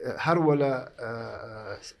هرولة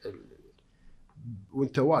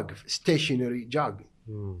وانت واقف ستيشنري جاغن.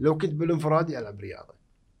 لو كنت بالانفرادي ألعب رياضة.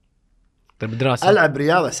 طيب دراسة؟ ألعب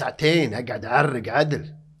رياضة 2 ساعتين أقعد أعرق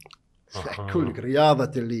عدل. كل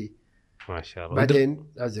رياضة اللي ما شاء الله. بعدين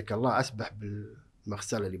عزك الله أسبح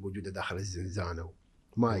بالمغسلة اللي موجودة داخل الزنزانة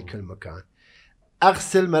وماي كل مكان.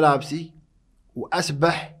 أغسل ملابسي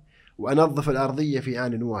وأسبح وأنظف الأرضية في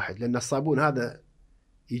آن واحد لأن الصابون هذا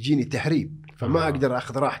يجيني تهريب فما أقدر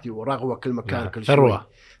أخذ راحتي ورغوة كل مكان كل شوي. ثروة.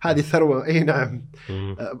 هذه ثروة. إيه نعم.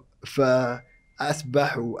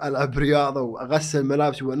 فأسبح وألعب رياضة وأغسل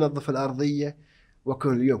ملابسي وأنظف الأرضية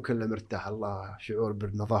وأكون اليوم كله مرتاح. الله شعور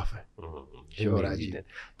بالنظافة شعور عجيب.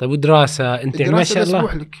 طيب ودراسة؟ أنت يعني ما شاء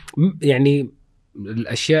الله لك. يعني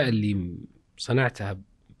الأشياء اللي صنعتها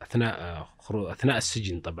أثناء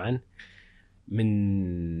السجن طبعا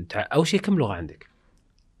من أول شيء كم لغة عندك؟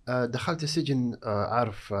 دخلت السجن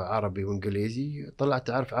أعرف عربي وإنجليزي، طلعت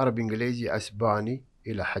أعرف عربي إنجليزي أسباني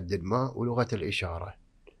إلى حد ما، ولغة الإشارة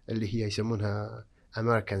اللي هي يسمونها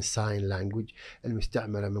American Sign Language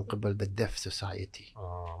المستعملة من قبل the Deaf Society.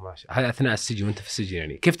 ما شاء الله. هذا أثناء السجن وأنت في السجن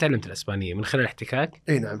يعني. كيف تعلمت الإسبانية؟ من خلال الاحتكاك؟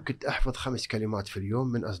 إيه نعم، كنت أحفظ 5 كلمات في اليوم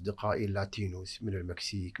من أصدقائي اللاتينوس من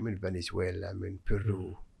المكسيك من فنزويلا من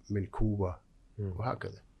بيرو من كوبا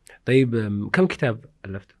وهكذا. طيب كم كتاب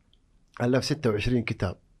ألفت؟ ألف 26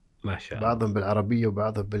 كتاب ما شاء الله، بعضهم بالعربية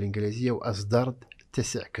وبعضهم بالإنجليزية، وأصدرت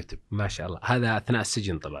 9 كتب. ما شاء الله. هذا أثناء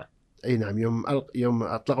السجن طبعا. اي نعم. يوم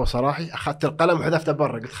اطلقوا سراحي اخذت القلم وحذفته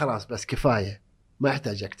برا، قلت خلاص بس كفايه ما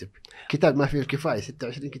احتاج اكتب كتاب ما فيه الكفايه.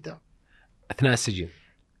 26 كتاب اثناء السجن.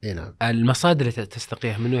 اي نعم. المصادر اللي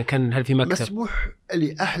تستقيها من وين كان؟ هل في مكتب؟ مسموح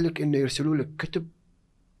لي اهلك انه يرسلوا لك كتب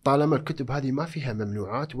طالما الكتب هذه ما فيها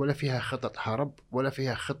ممنوعات ولا فيها خطط حرب ولا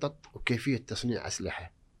فيها خطط وكيفيه تصنيع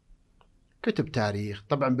اسلحه. كتب تاريخ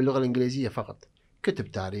طبعا باللغه الانجليزيه فقط،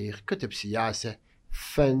 كتب تاريخ، كتب سياسه،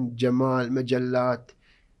 فن، جمال، مجلات،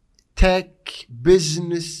 تك،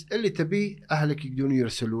 بزنس، اللي تبيه أهلك يقدرون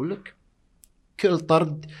يرسلوا لك. كل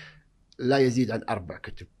طرد لا يزيد عن 4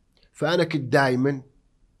 كتب. فأنا كنت دائما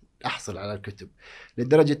أحصل على الكتب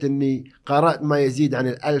لدرجة أني قرأت ما يزيد عن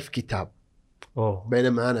 1000 كتاب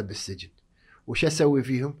بينما أنا بالسجن. وش أسوي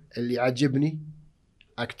فيهم؟ اللي عجبني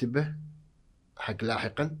أكتبه حق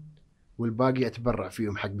لاحقا، والباقي أتبرع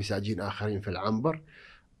فيهم حق مساجين آخرين في العنبر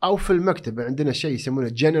أو في المكتبة. عندنا شيء يسمونه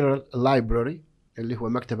General Library اللي هو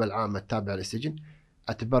المكتبة العامة التابعة للسجن،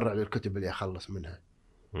 أتبرع للكتب اللي أخلص منها.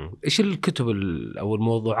 إيش الكتب أو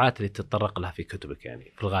الموضوعات اللي تتطرق لها في كتبك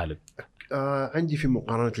يعني في الغالب؟ عندي في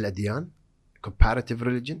مقارنة الأديان comparative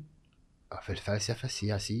religion، في الفلسفة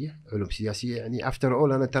السياسية، علوم سياسية. يعني افتر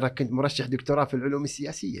اول انا ترى كنت مرشح دكتوراه في العلوم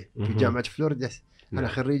السياسية في جامعة فلوريدا. انا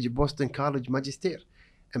خريج بوسطن كولج ماجستير،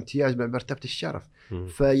 امتياز بمرتبة الشرف.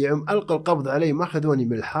 فيوم ألقى القبض علي ما أخذوني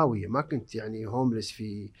من الحاوية، ما كنت يعني هوملس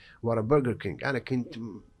في وراء برجر كينج. أنا كنت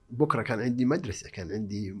بكرة كان عندي مدرسة، كان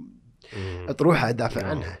عندي أطروحة أدافع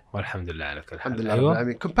عنها، والحمد لله على كل حال. الحمد لله رب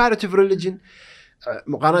العالمين. comparative religion،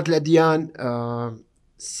 مقارنة الأديان،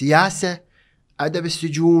 سياسة، أدب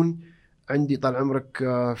السجون. عندي طال عمرك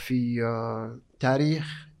في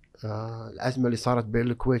تاريخ الأزمة اللي صارت بين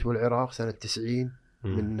الكويت والعراق سنة 90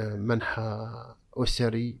 من منحى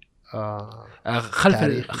أسري.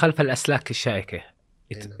 خلف الأسلاك الشائكة،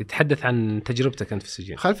 يتحدث عن تجربتك أنت في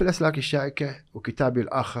السجن. خلف الأسلاك الشائكة وكتابي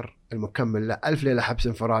الآخر المكمل له 1000 ليلة حبس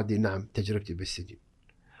انفرادي. نعم، تجربتي بالسجن.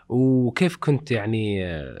 وكيف كنت يعني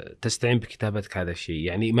تستعين بكتابتك هذا الشيء؟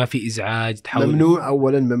 يعني ما في إزعاج؟ تحاول ممنوع،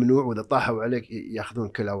 أولا ممنوع، وإذا طاحوا عليك يأخذون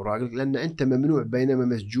كل أوراقك، لأن أنت ممنوع بينما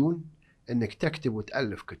مسجون أنك تكتب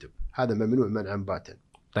وتألف كتب، هذا ممنوع منعا باتا.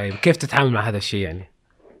 طيب كيف تتعامل مع هذا الشيء يعني؟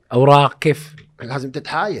 أوراق كيف؟ لازم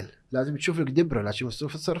تتحايل، لازم تشوف لك دبرة، لازم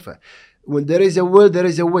تشوف الصرفة. when there is a will there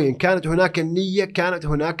is a way. إن كانت هناك النية كانت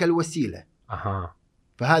هناك الوسيلة.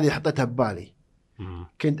 فهذه حطيتها ببالي.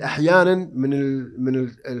 كنت أحيانا من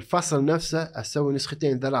الفصل نفسه أسوي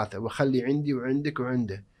نسختين ثلاثة وأخلي عندي وعندك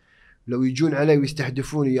وعنده. لو يجون علي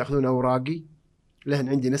ويستهدفوني يأخذون أوراقي، لهن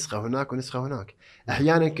عندي نسخة هناك ونسخة هناك.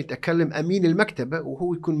 أحيانا كنت أكلم أمين المكتبة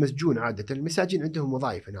وهو يكون مسجون. عادة المساجين عندهم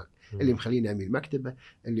وظائف هناك، اللي مخليني أمين المكتبة،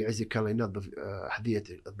 اللي عزك الله ينظف أحذية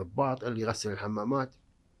الضباط، اللي يغسل الحمامات.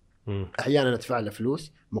 أحيانا أدفع له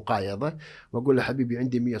فلوس مقايضة وأقول له حبيبي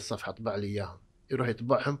عندي 100 صفحة اطبع لي إياهم. يروح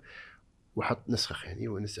يطبعهم وحط نسخة يعني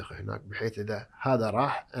ونسخ هناك، بحيث إذا هذا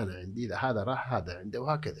راح أنا عندي، إذا هذا راح هذا عنده،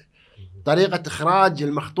 وهكذا. طريقة إخراج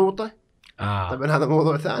المخطوطة طبعا هذا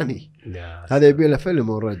موضوع ثاني، هذا يبي له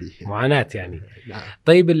فيلم اوريدي، معاناة يعني.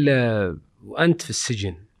 طيب وأنت في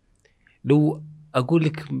السجن، لو أقول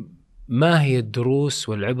لك ما هي الدروس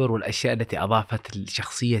والعبر والأشياء التي أضافت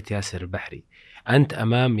لشخصية ياسر البحري؟ أنت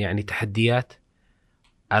أمام يعني تحديات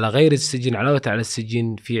على غير السجن، علاوة على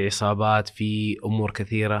السجن في عصابات، في أمور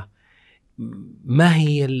كثيرة. ما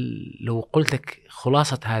هي لو قلت لك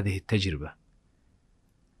خلاصة هذه التجربة؟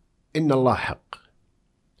 إن الله حق،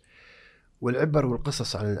 والعبر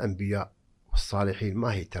والقصص عن الأنبياء والصالحين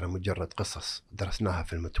ما هي ترى مجرد قصص درسناها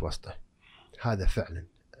في المتوسطة. هذا فعلا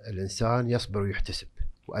الإنسان يصبر ويحتسب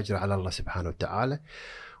وأجر على الله سبحانه وتعالى.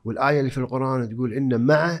 والآية اللي في القرآن تقول إن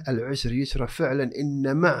مع العسر يسرا، فعلا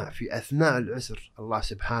إن مع في أثناء العسر الله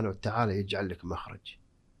سبحانه وتعالى يجعل لك مخرج.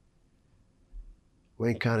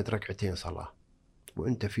 وإن كانت ركعتين صلاة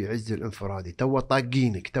وإنت في عز الانفرادي، تو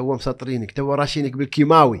طاقينك، تو مسطرينك، تو راشينك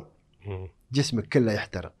بالكيماوي، جسمك كله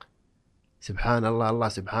يحترق، سبحان الله، الله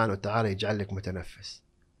سبحانه وتعالى يجعل لك متنفس.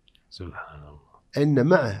 سبحان الله. إن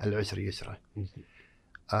مع العسر يسرا.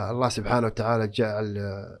 الله سبحانه وتعالى جعل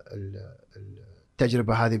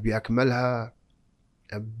التجربة هذه بأكملها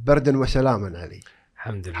بردا وسلاما علي.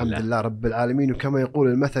 الحمد لله. الحمد لله رب العالمين. وكما يقول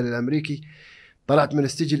المثل الأمريكي، طلعت من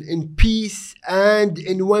السجن in peace and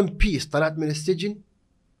in one piece. طلعت من السجن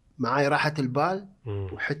معاي راحة البال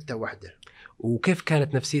وحتى وحدة. وكيف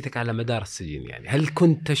كانت نفسيتك على مدار السجن؟ يعني هل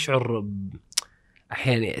كنت تشعر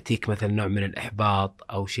أحيانا يأتيك مثلا نوع من الإحباط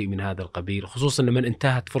أو شيء من هذا القبيل، خصوصا لما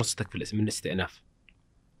انتهت فرصتك في من الاستئناف؟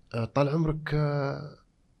 طال عمرك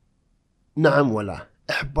نعم ولا.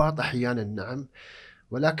 إحباط أحيانا نعم،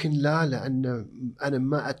 ولكن لا، لأن أنا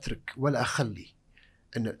ما أترك ولا أخلي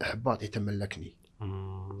أن الإحباط يتملكني.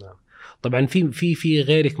 طبعا في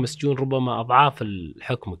غيرك مسجون ربما أضعاف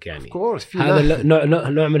حكمك يعني. هذا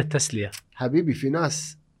نوع من التسلية حبيبي. في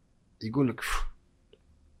ناس يقول لك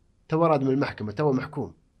تو راد من المحكمة، تو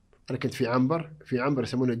محكوم. أنا كنت في عنبر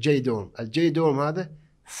يسمونه الجي دوم هذا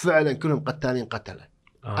فعلا كلهم قتالين قتلة.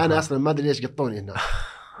 أنا أصلا ما أدري ليش قطوني هنا.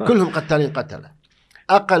 كلهم قتالين قتلة.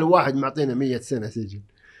 أقل واحد معطينا 100 سنة سجن.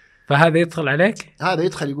 فهذا يدخل عليك؟ هذا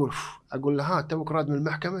يدخل يقول أقول له ها توك راد من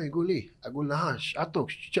المحكمة؟ يقول إيه. أقول له هاش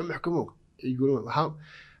عطوك كم محكموك؟ يقولون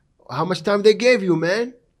how much time they gave you man.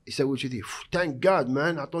 يسوي كذي thank God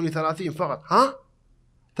man أعطوني 30 فقط. ها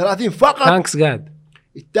 30 فقط. thanks God.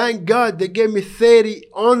 thank God they gave me 30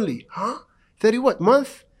 only. ها 30 what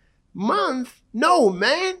month no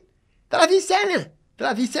man 30 سنة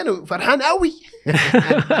 30 سنة فرحان قوي.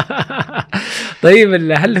 طيب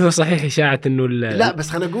هل هو صحيح إشاعة إنه لا بس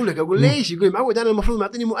خليني أقول ليش. يقول معود أنا المفروض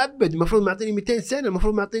معطيني مؤبد، المفروض معطيني 200 سنة،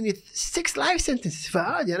 المفروض معطيني 6 لايف سنتنس،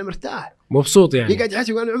 فعادي أنا مرتاح مبسوط يعني. يقعد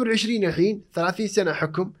يحسب أنا عمري 20 الحين 30 سنة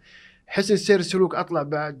حكم، حسن سير السلوك أطلع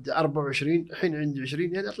بعد 24، الحين عندي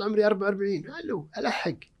 20 يعني أطلع عمري 44. هلو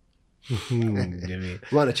ألحق. جميل.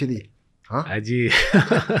 وأنا كذي عجيب.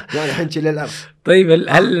 وأنا الحين كذي للأرض. طيب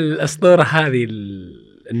هل الأسطورة هذه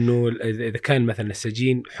إنه إذا كان مثلا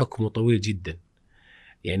السجين حكمه طويل جدا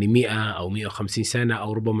يعني 100 أو 150 سنة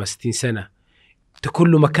أو ربما 60 سنة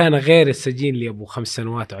تكون له مكانة غير السجين اللي أبو 5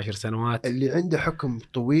 سنوات أو 10 سنوات؟ اللي عنده حكم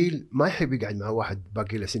طويل ما يحب يقعد مع واحد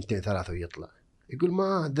باقي له 2 3 ويطلع. يقول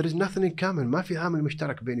ما there is nothing common، ما في عامل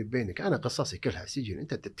مشترك بيني وبينك، أنا قصصي كلها سجن.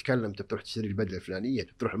 أنت تتكلم تروح تشتري البدلة الفلانية،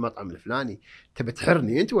 تروح المطعم الفلاني، تبي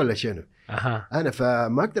تحرني أنت ولا شنو؟ أنا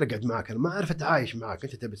فما أقدر أقعد معك، أنا ما أعرف أتعايش معك.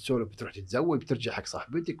 أنت تبي تسولف، بتروح تتزوج، بترجع حق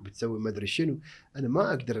صاحبتك، بتسوي ما أدري شنو. أنا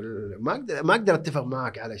ما أقدر أتفق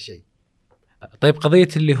معك على شيء. طيب قضية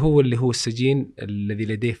اللي هو السجين الذي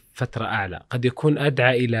لديه فترة أعلى قد يكون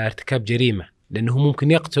أدعى إلى ارتكاب جريمة، لأنه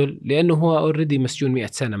ممكن يقتل لأنه هو أوريدي مسجون 100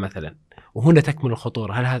 سنة مثلا، وهنا تكمن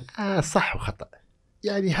الخطورة. هل هذا صح وخطأ؟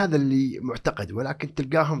 يعني هذا اللي معتقد، ولكن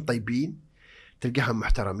تلقاهم طيبين، تلقاهم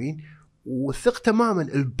محترمين، وثق تماما.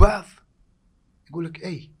 البعض يقول لك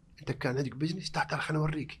أي أنت كان عندك بزنس، تعال خليني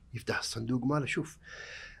أوريك. يفتح الصندوق ماله، شوف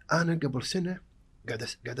أنا قبل سنة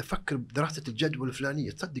قاعد أفكر بدراسة الجدوى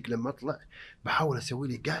الفلانية، تصدق لما أطلع بحاول أسوي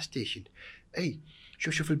لي جاز ستيشن. أي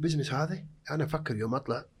شوف البزنس هذا، أنا أفكر يوم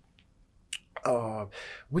أطلع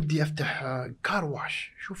ودي أفتح كار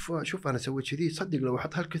واش. شوف أنا سويت كذي، صدق لو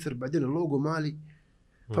أحط هالكثر بعدين اللوجو مالي.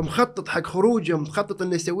 فمخطط حق خروجه، مخطط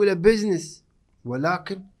إنه يسوي له بزنس.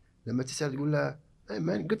 ولكن لما تسأل يقول له hey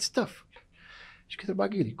man good stuff، إيش كثر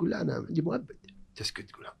باقي لي؟ يقول لا أنا عندي مؤبد. تسكت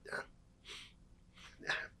تقول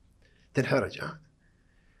تنحرج.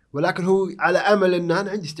 ولكن هو على أمل إن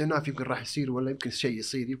أنا عندي استئناف، يمكن راح يصير ولا يمكن شيء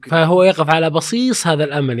يصير، يمكن. فهو يقف على بصيص هذا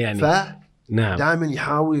الأمل يعني. نعم. دائما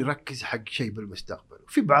يحاول يركز حق شيء بالمستقبل.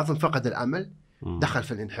 وفي بعضهم فقد الأمل، دخل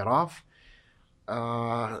في الانحراف،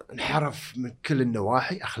 انحرف من كل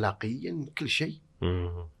النواحي أخلاقيا، من كل شيء.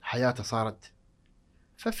 حياته صارت.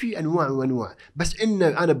 ففي أنواع وأنواع، بس إن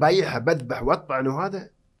أنا بايعها بذبح وأطبع وهذا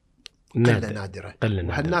نادرة.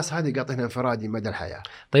 وهالناس هذه قاطينها انفرادي مدى الحياة.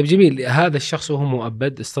 طيب جميل. هذا الشخص وهو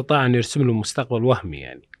مؤبد استطاع أن يرسم له مستقبل وهمي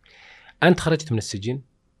يعني. أنت خرجت من السجن،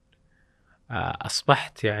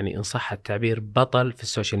 أصبحت يعني إن صح التعبير بطل في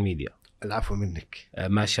السوشيال ميديا. العفو منك.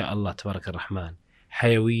 ما شاء الله تبارك الرحمن.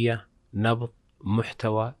 حيوية، نبض،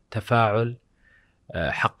 محتوى، تفاعل.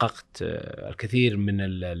 حققت الكثير من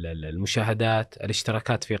المشاهدات،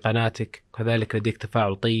 الاشتراكات في قناتك، كذلك لديك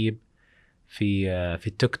تفاعل طيب في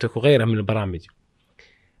التيك توك وغيرها من البرامج.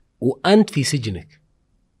 وأنت في سجنك،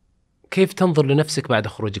 كيف تنظر لنفسك بعد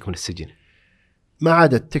خروجك من السجن؟ ما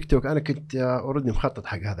عاد التيك توك، أنا كنت أردني مخطط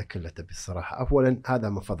حق هذا كله. تبي الصراحة، أولا هذا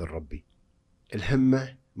من فضل ربي،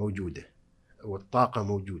 الهمة موجودة والطاقة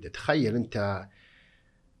موجودة. تخيل أنت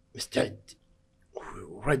مستعد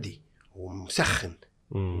وردي ومسخن،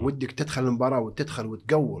 ودك تدخل المباراة وتدخل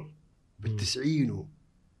وتقول بالتسعين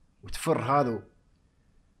وتفر هذا،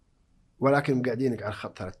 ولكن قاعدينك على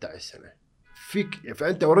الخط 13 سنة فيك.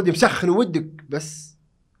 فأنت وردي مسخن وودك بس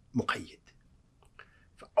مقيد.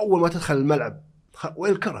 فأول ما تدخل الملعب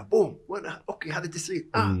وين الكرة بوم، وانا اوكي هذا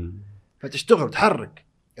 90 فتشتغل تحرك،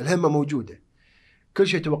 الهمة موجودة. كل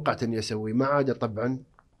شيء توقعت اني اسويه ما عاد طبعا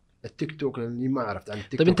التيك توك، لاني ما عرفت عن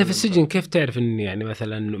التيك توك. طيب انت في السجن كيف تعرف ان يعني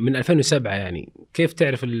مثلا من 2007 يعني كيف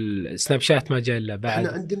تعرف السناب شات ما جاء الا بعد؟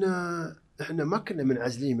 احنا ما كنا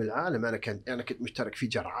منعزلين من العالم. انا كنت مشترك في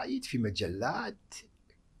جرايد، في مجلات،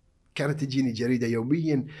 كانت تجيني جريدة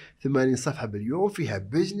يوميا 80 صفحة باليوم فيها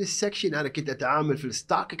بيزنس سكشن. أنا كنت أتعامل في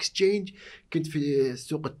الستوك اكسشينج، كنت في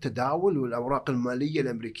سوق التداول والأوراق المالية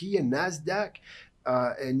الأمريكية، ناسداك،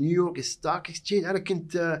 نيويورك ستوك اكسشينج. أنا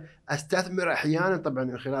كنت أستثمر أحيانا طبعا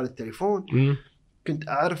من خلال التليفون. كنت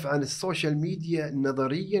أعرف عن السوشيال ميديا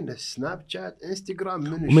نظريا، السناب شات،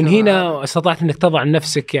 انستغرام. ومن هنا استطعت أنك تضع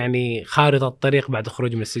نفسك يعني خارطة الطريق بعد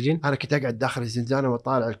الخروج من السجن. أنا كنت أقعد داخل الزنزانة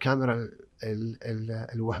وطالع الكاميرا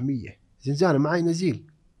الوهمية، زنزانة معي نزيل،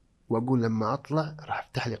 وأقول لما أطلع راح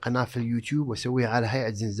أفتح لي قناة في اليوتيوب وأسويها على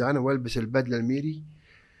هيئة زنزانة وألبس البدلة الميري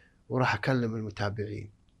وراح أكلم المتابعين.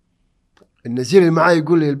 النزيل اللي معي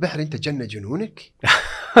يقول لي البحري أنت جنة جنونك.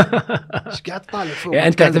 إيش قاعد طالع فوق؟ يعني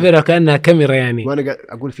أنت تعتبرها كأنها كاميرا يعني. وأنا قاعد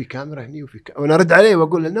أقول في كاميرا هني وأنا أرد عليه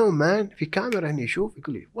وأقول له نو مان في كاميرا هني شوف.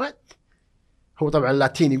 يقول لي وات، هو طبعا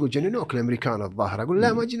اللاتيني يقول جننوك الامريكان الظاهر، اقول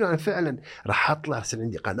لا ما جنن فعلا، راح اطلع ارسل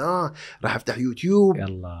عندي قناه، راح افتح يوتيوب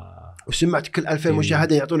يلا وسمعت كل 2000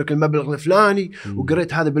 مشاهده يعطونك المبلغ الفلاني،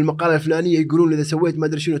 وقريت هذا بالمقاله الفلانيه يقولون اذا سويت ما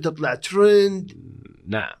ادري شنو تطلع ترند.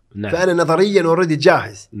 نعم. فانا نظريا اوريدي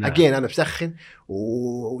جاهز. نعم. انا مسخن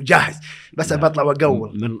وجاهز، بس بطلع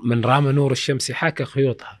واقول من رام نور الشمس حاك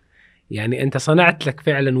خيوطها. يعني انت صنعت لك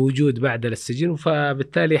فعلا وجود بعد السجن،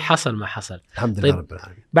 فبالتالي حصل ما حصل. الحمد لله طيب رب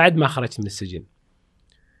العالمين. بعد ما خرجت من السجن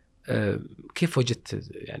كيف وجدت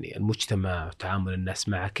يعني المجتمع وتعامل الناس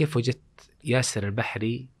معه؟ كيف وجدت ياسر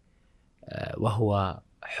البحري وهو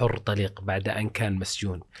حر طليق بعد أن كان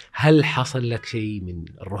مسجون؟ هل حصل لك شيء من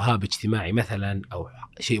الرهاب اجتماعي مثلا أو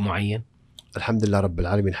شيء معين؟ الحمد لله رب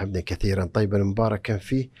العالمين حمدا كثيرا طيبا مباركا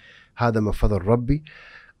فيه. هذا من فضل ربي.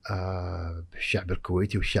 الشعب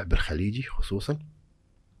الكويتي والشعب الخليجي خصوصا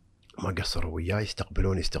ما قصروا وياي،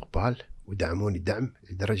 استقبلوني استقبال ودعموني دعم،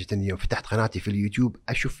 لدرجة أني يوم فتحت قناتي في اليوتيوب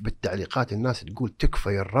أشوف بالتعليقات الناس تقول تكفى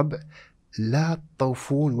يا الربع، لا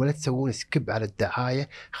تطوفون ولا تسوون سكيب على الدعاية،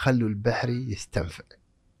 خلوا البحري يستنفع.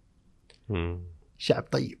 شعب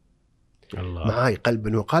طيب الله. معاي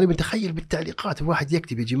قلبا وقالبا. تخيل بالتعليقات واحد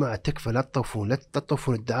يكتب يا جماعة تكفى لا تطوفون، لا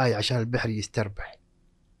تطوفون الدعاية عشان البحري يستربح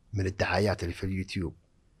من الدعايات اللي في اليوتيوب.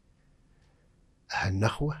 أهل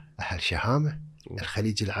نخوة، أهل شهامة،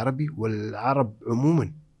 الخليج العربي والعرب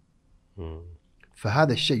عموما.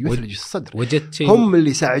 فهذا الشيء يثلج الصدر. وجدت شيء؟ هم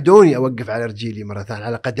اللي ساعدوني أوقف على رجيلي مرة ثانية،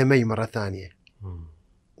 على قدمي مرة ثانية.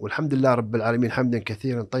 والحمد لله رب العالمين حمدا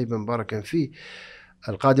كثيرا طيبا مباركا فيه.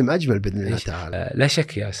 القادم أجمل بإذن الله تعالى. لا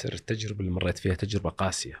شك ياسر التجربة اللي مريت فيها تجربة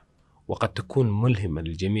قاسية وقد تكون ملهمة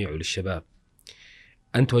للجميع وللشباب.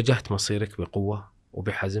 أنت واجهت مصيرك بقوة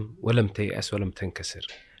وبحزم ولم تيأس ولم تنكسر،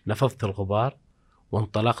 نفضت الغبار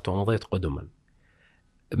وانطلقت ومضيت قدما،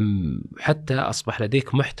 حتى أصبح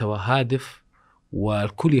لديك محتوى هادف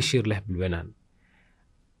والكل يشير له بالبنان.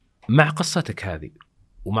 مع قصتك هذه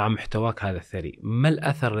ومع محتواك هذا الثري، ما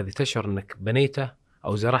الأثر الذي تشعر أنك بنيته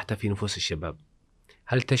أو زرعته في نفوس الشباب؟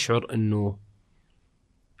 هل تشعر أنه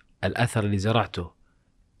الأثر اللي زرعته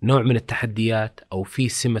نوع من التحديات أو في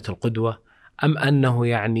سمة القدوة، أم أنه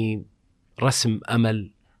يعني رسم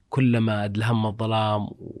أمل كلما أدلهم الظلام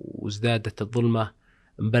وازدادت الظلمة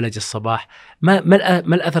انبلج الصباح؟ ما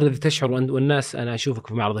الأثر الذي تشعر والناس؟ أنا أشوفك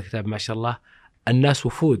في معرض الكتاب ما شاء الله الناس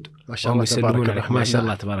وفود ما شاء الله تبارك الرحمن، ما شاء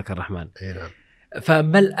الله تبارك الرحمن. نعم.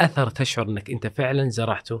 فما الأثر تشعر أنك أنت فعلا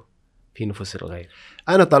زرعته في نفوس الغير؟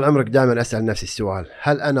 أنا طال عمرك دائما أسأل نفسي السؤال،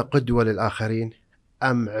 هل أنا قدوة للآخرين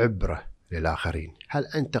أم عبرة للآخرين؟ هل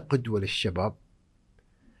أنت قدوة للشباب؟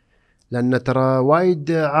 لأن ترى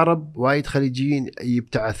وايد عرب وايد خليجيين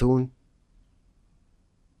يبتعثون.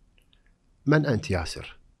 من أنت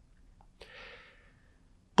ياسر؟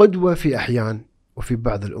 قدوة في أحيان وفي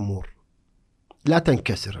بعض الأمور. لا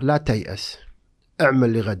تنكسر، لا تيأس،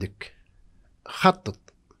 اعمل لغدك،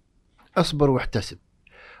 خطط، اصبر واحتسب.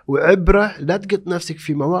 وعبرة، لا تقط نفسك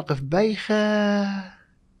في مواقف بايخة،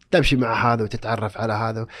 تمشي مع هذا وتتعرف على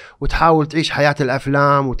هذا وتحاول تعيش حياة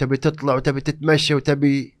الأفلام وتبي تطلع وتبي تتمشى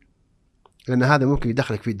وتبي، لأن هذا ممكن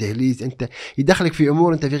يدخلك في دهليز، أنت يدخلك في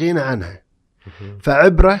أمور أنت في غنى عنها.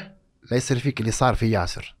 فعبرة لا يصير فيك اللي صار في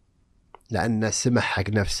ياسر، لأن السمح حق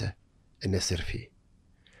نفسه أنه يصير فيه.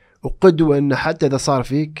 وقدوة أنه حتى إذا صار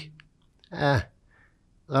فيك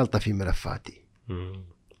غلطة في ملفاتي.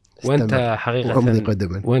 وأنت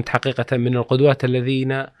حقيقة من القدوات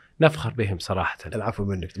الذين نفخر بهم صراحة. العفو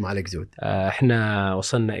منك، ما عليك زود. احنا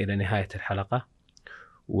وصلنا إلى نهاية الحلقة،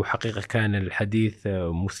 وحقيقة كان الحديث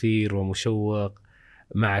مثير ومشوق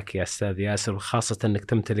معك يا أستاذ ياسر، وخاصة أنك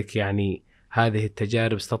تمتلك يعني هذه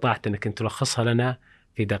التجارب استطعت أنك أن تلخصها لنا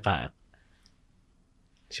في دقائق.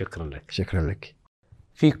 شكرا لك. شكرا لك.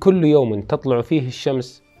 في كل يوم تطلع فيه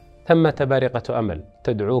الشمس ثمة بارقة أمل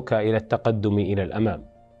تدعوك إلى التقدم إلى الأمام.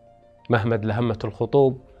 مهما ادلهمت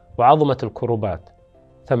الخطوب وعظمت الكروبات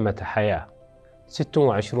ثمة حياة.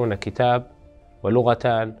 26 كتاب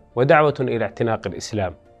ولغتان ودعوة إلى اعتناق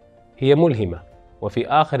الإسلام، هي ملهمة، وفي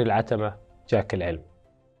آخر العتمة جاك العلم.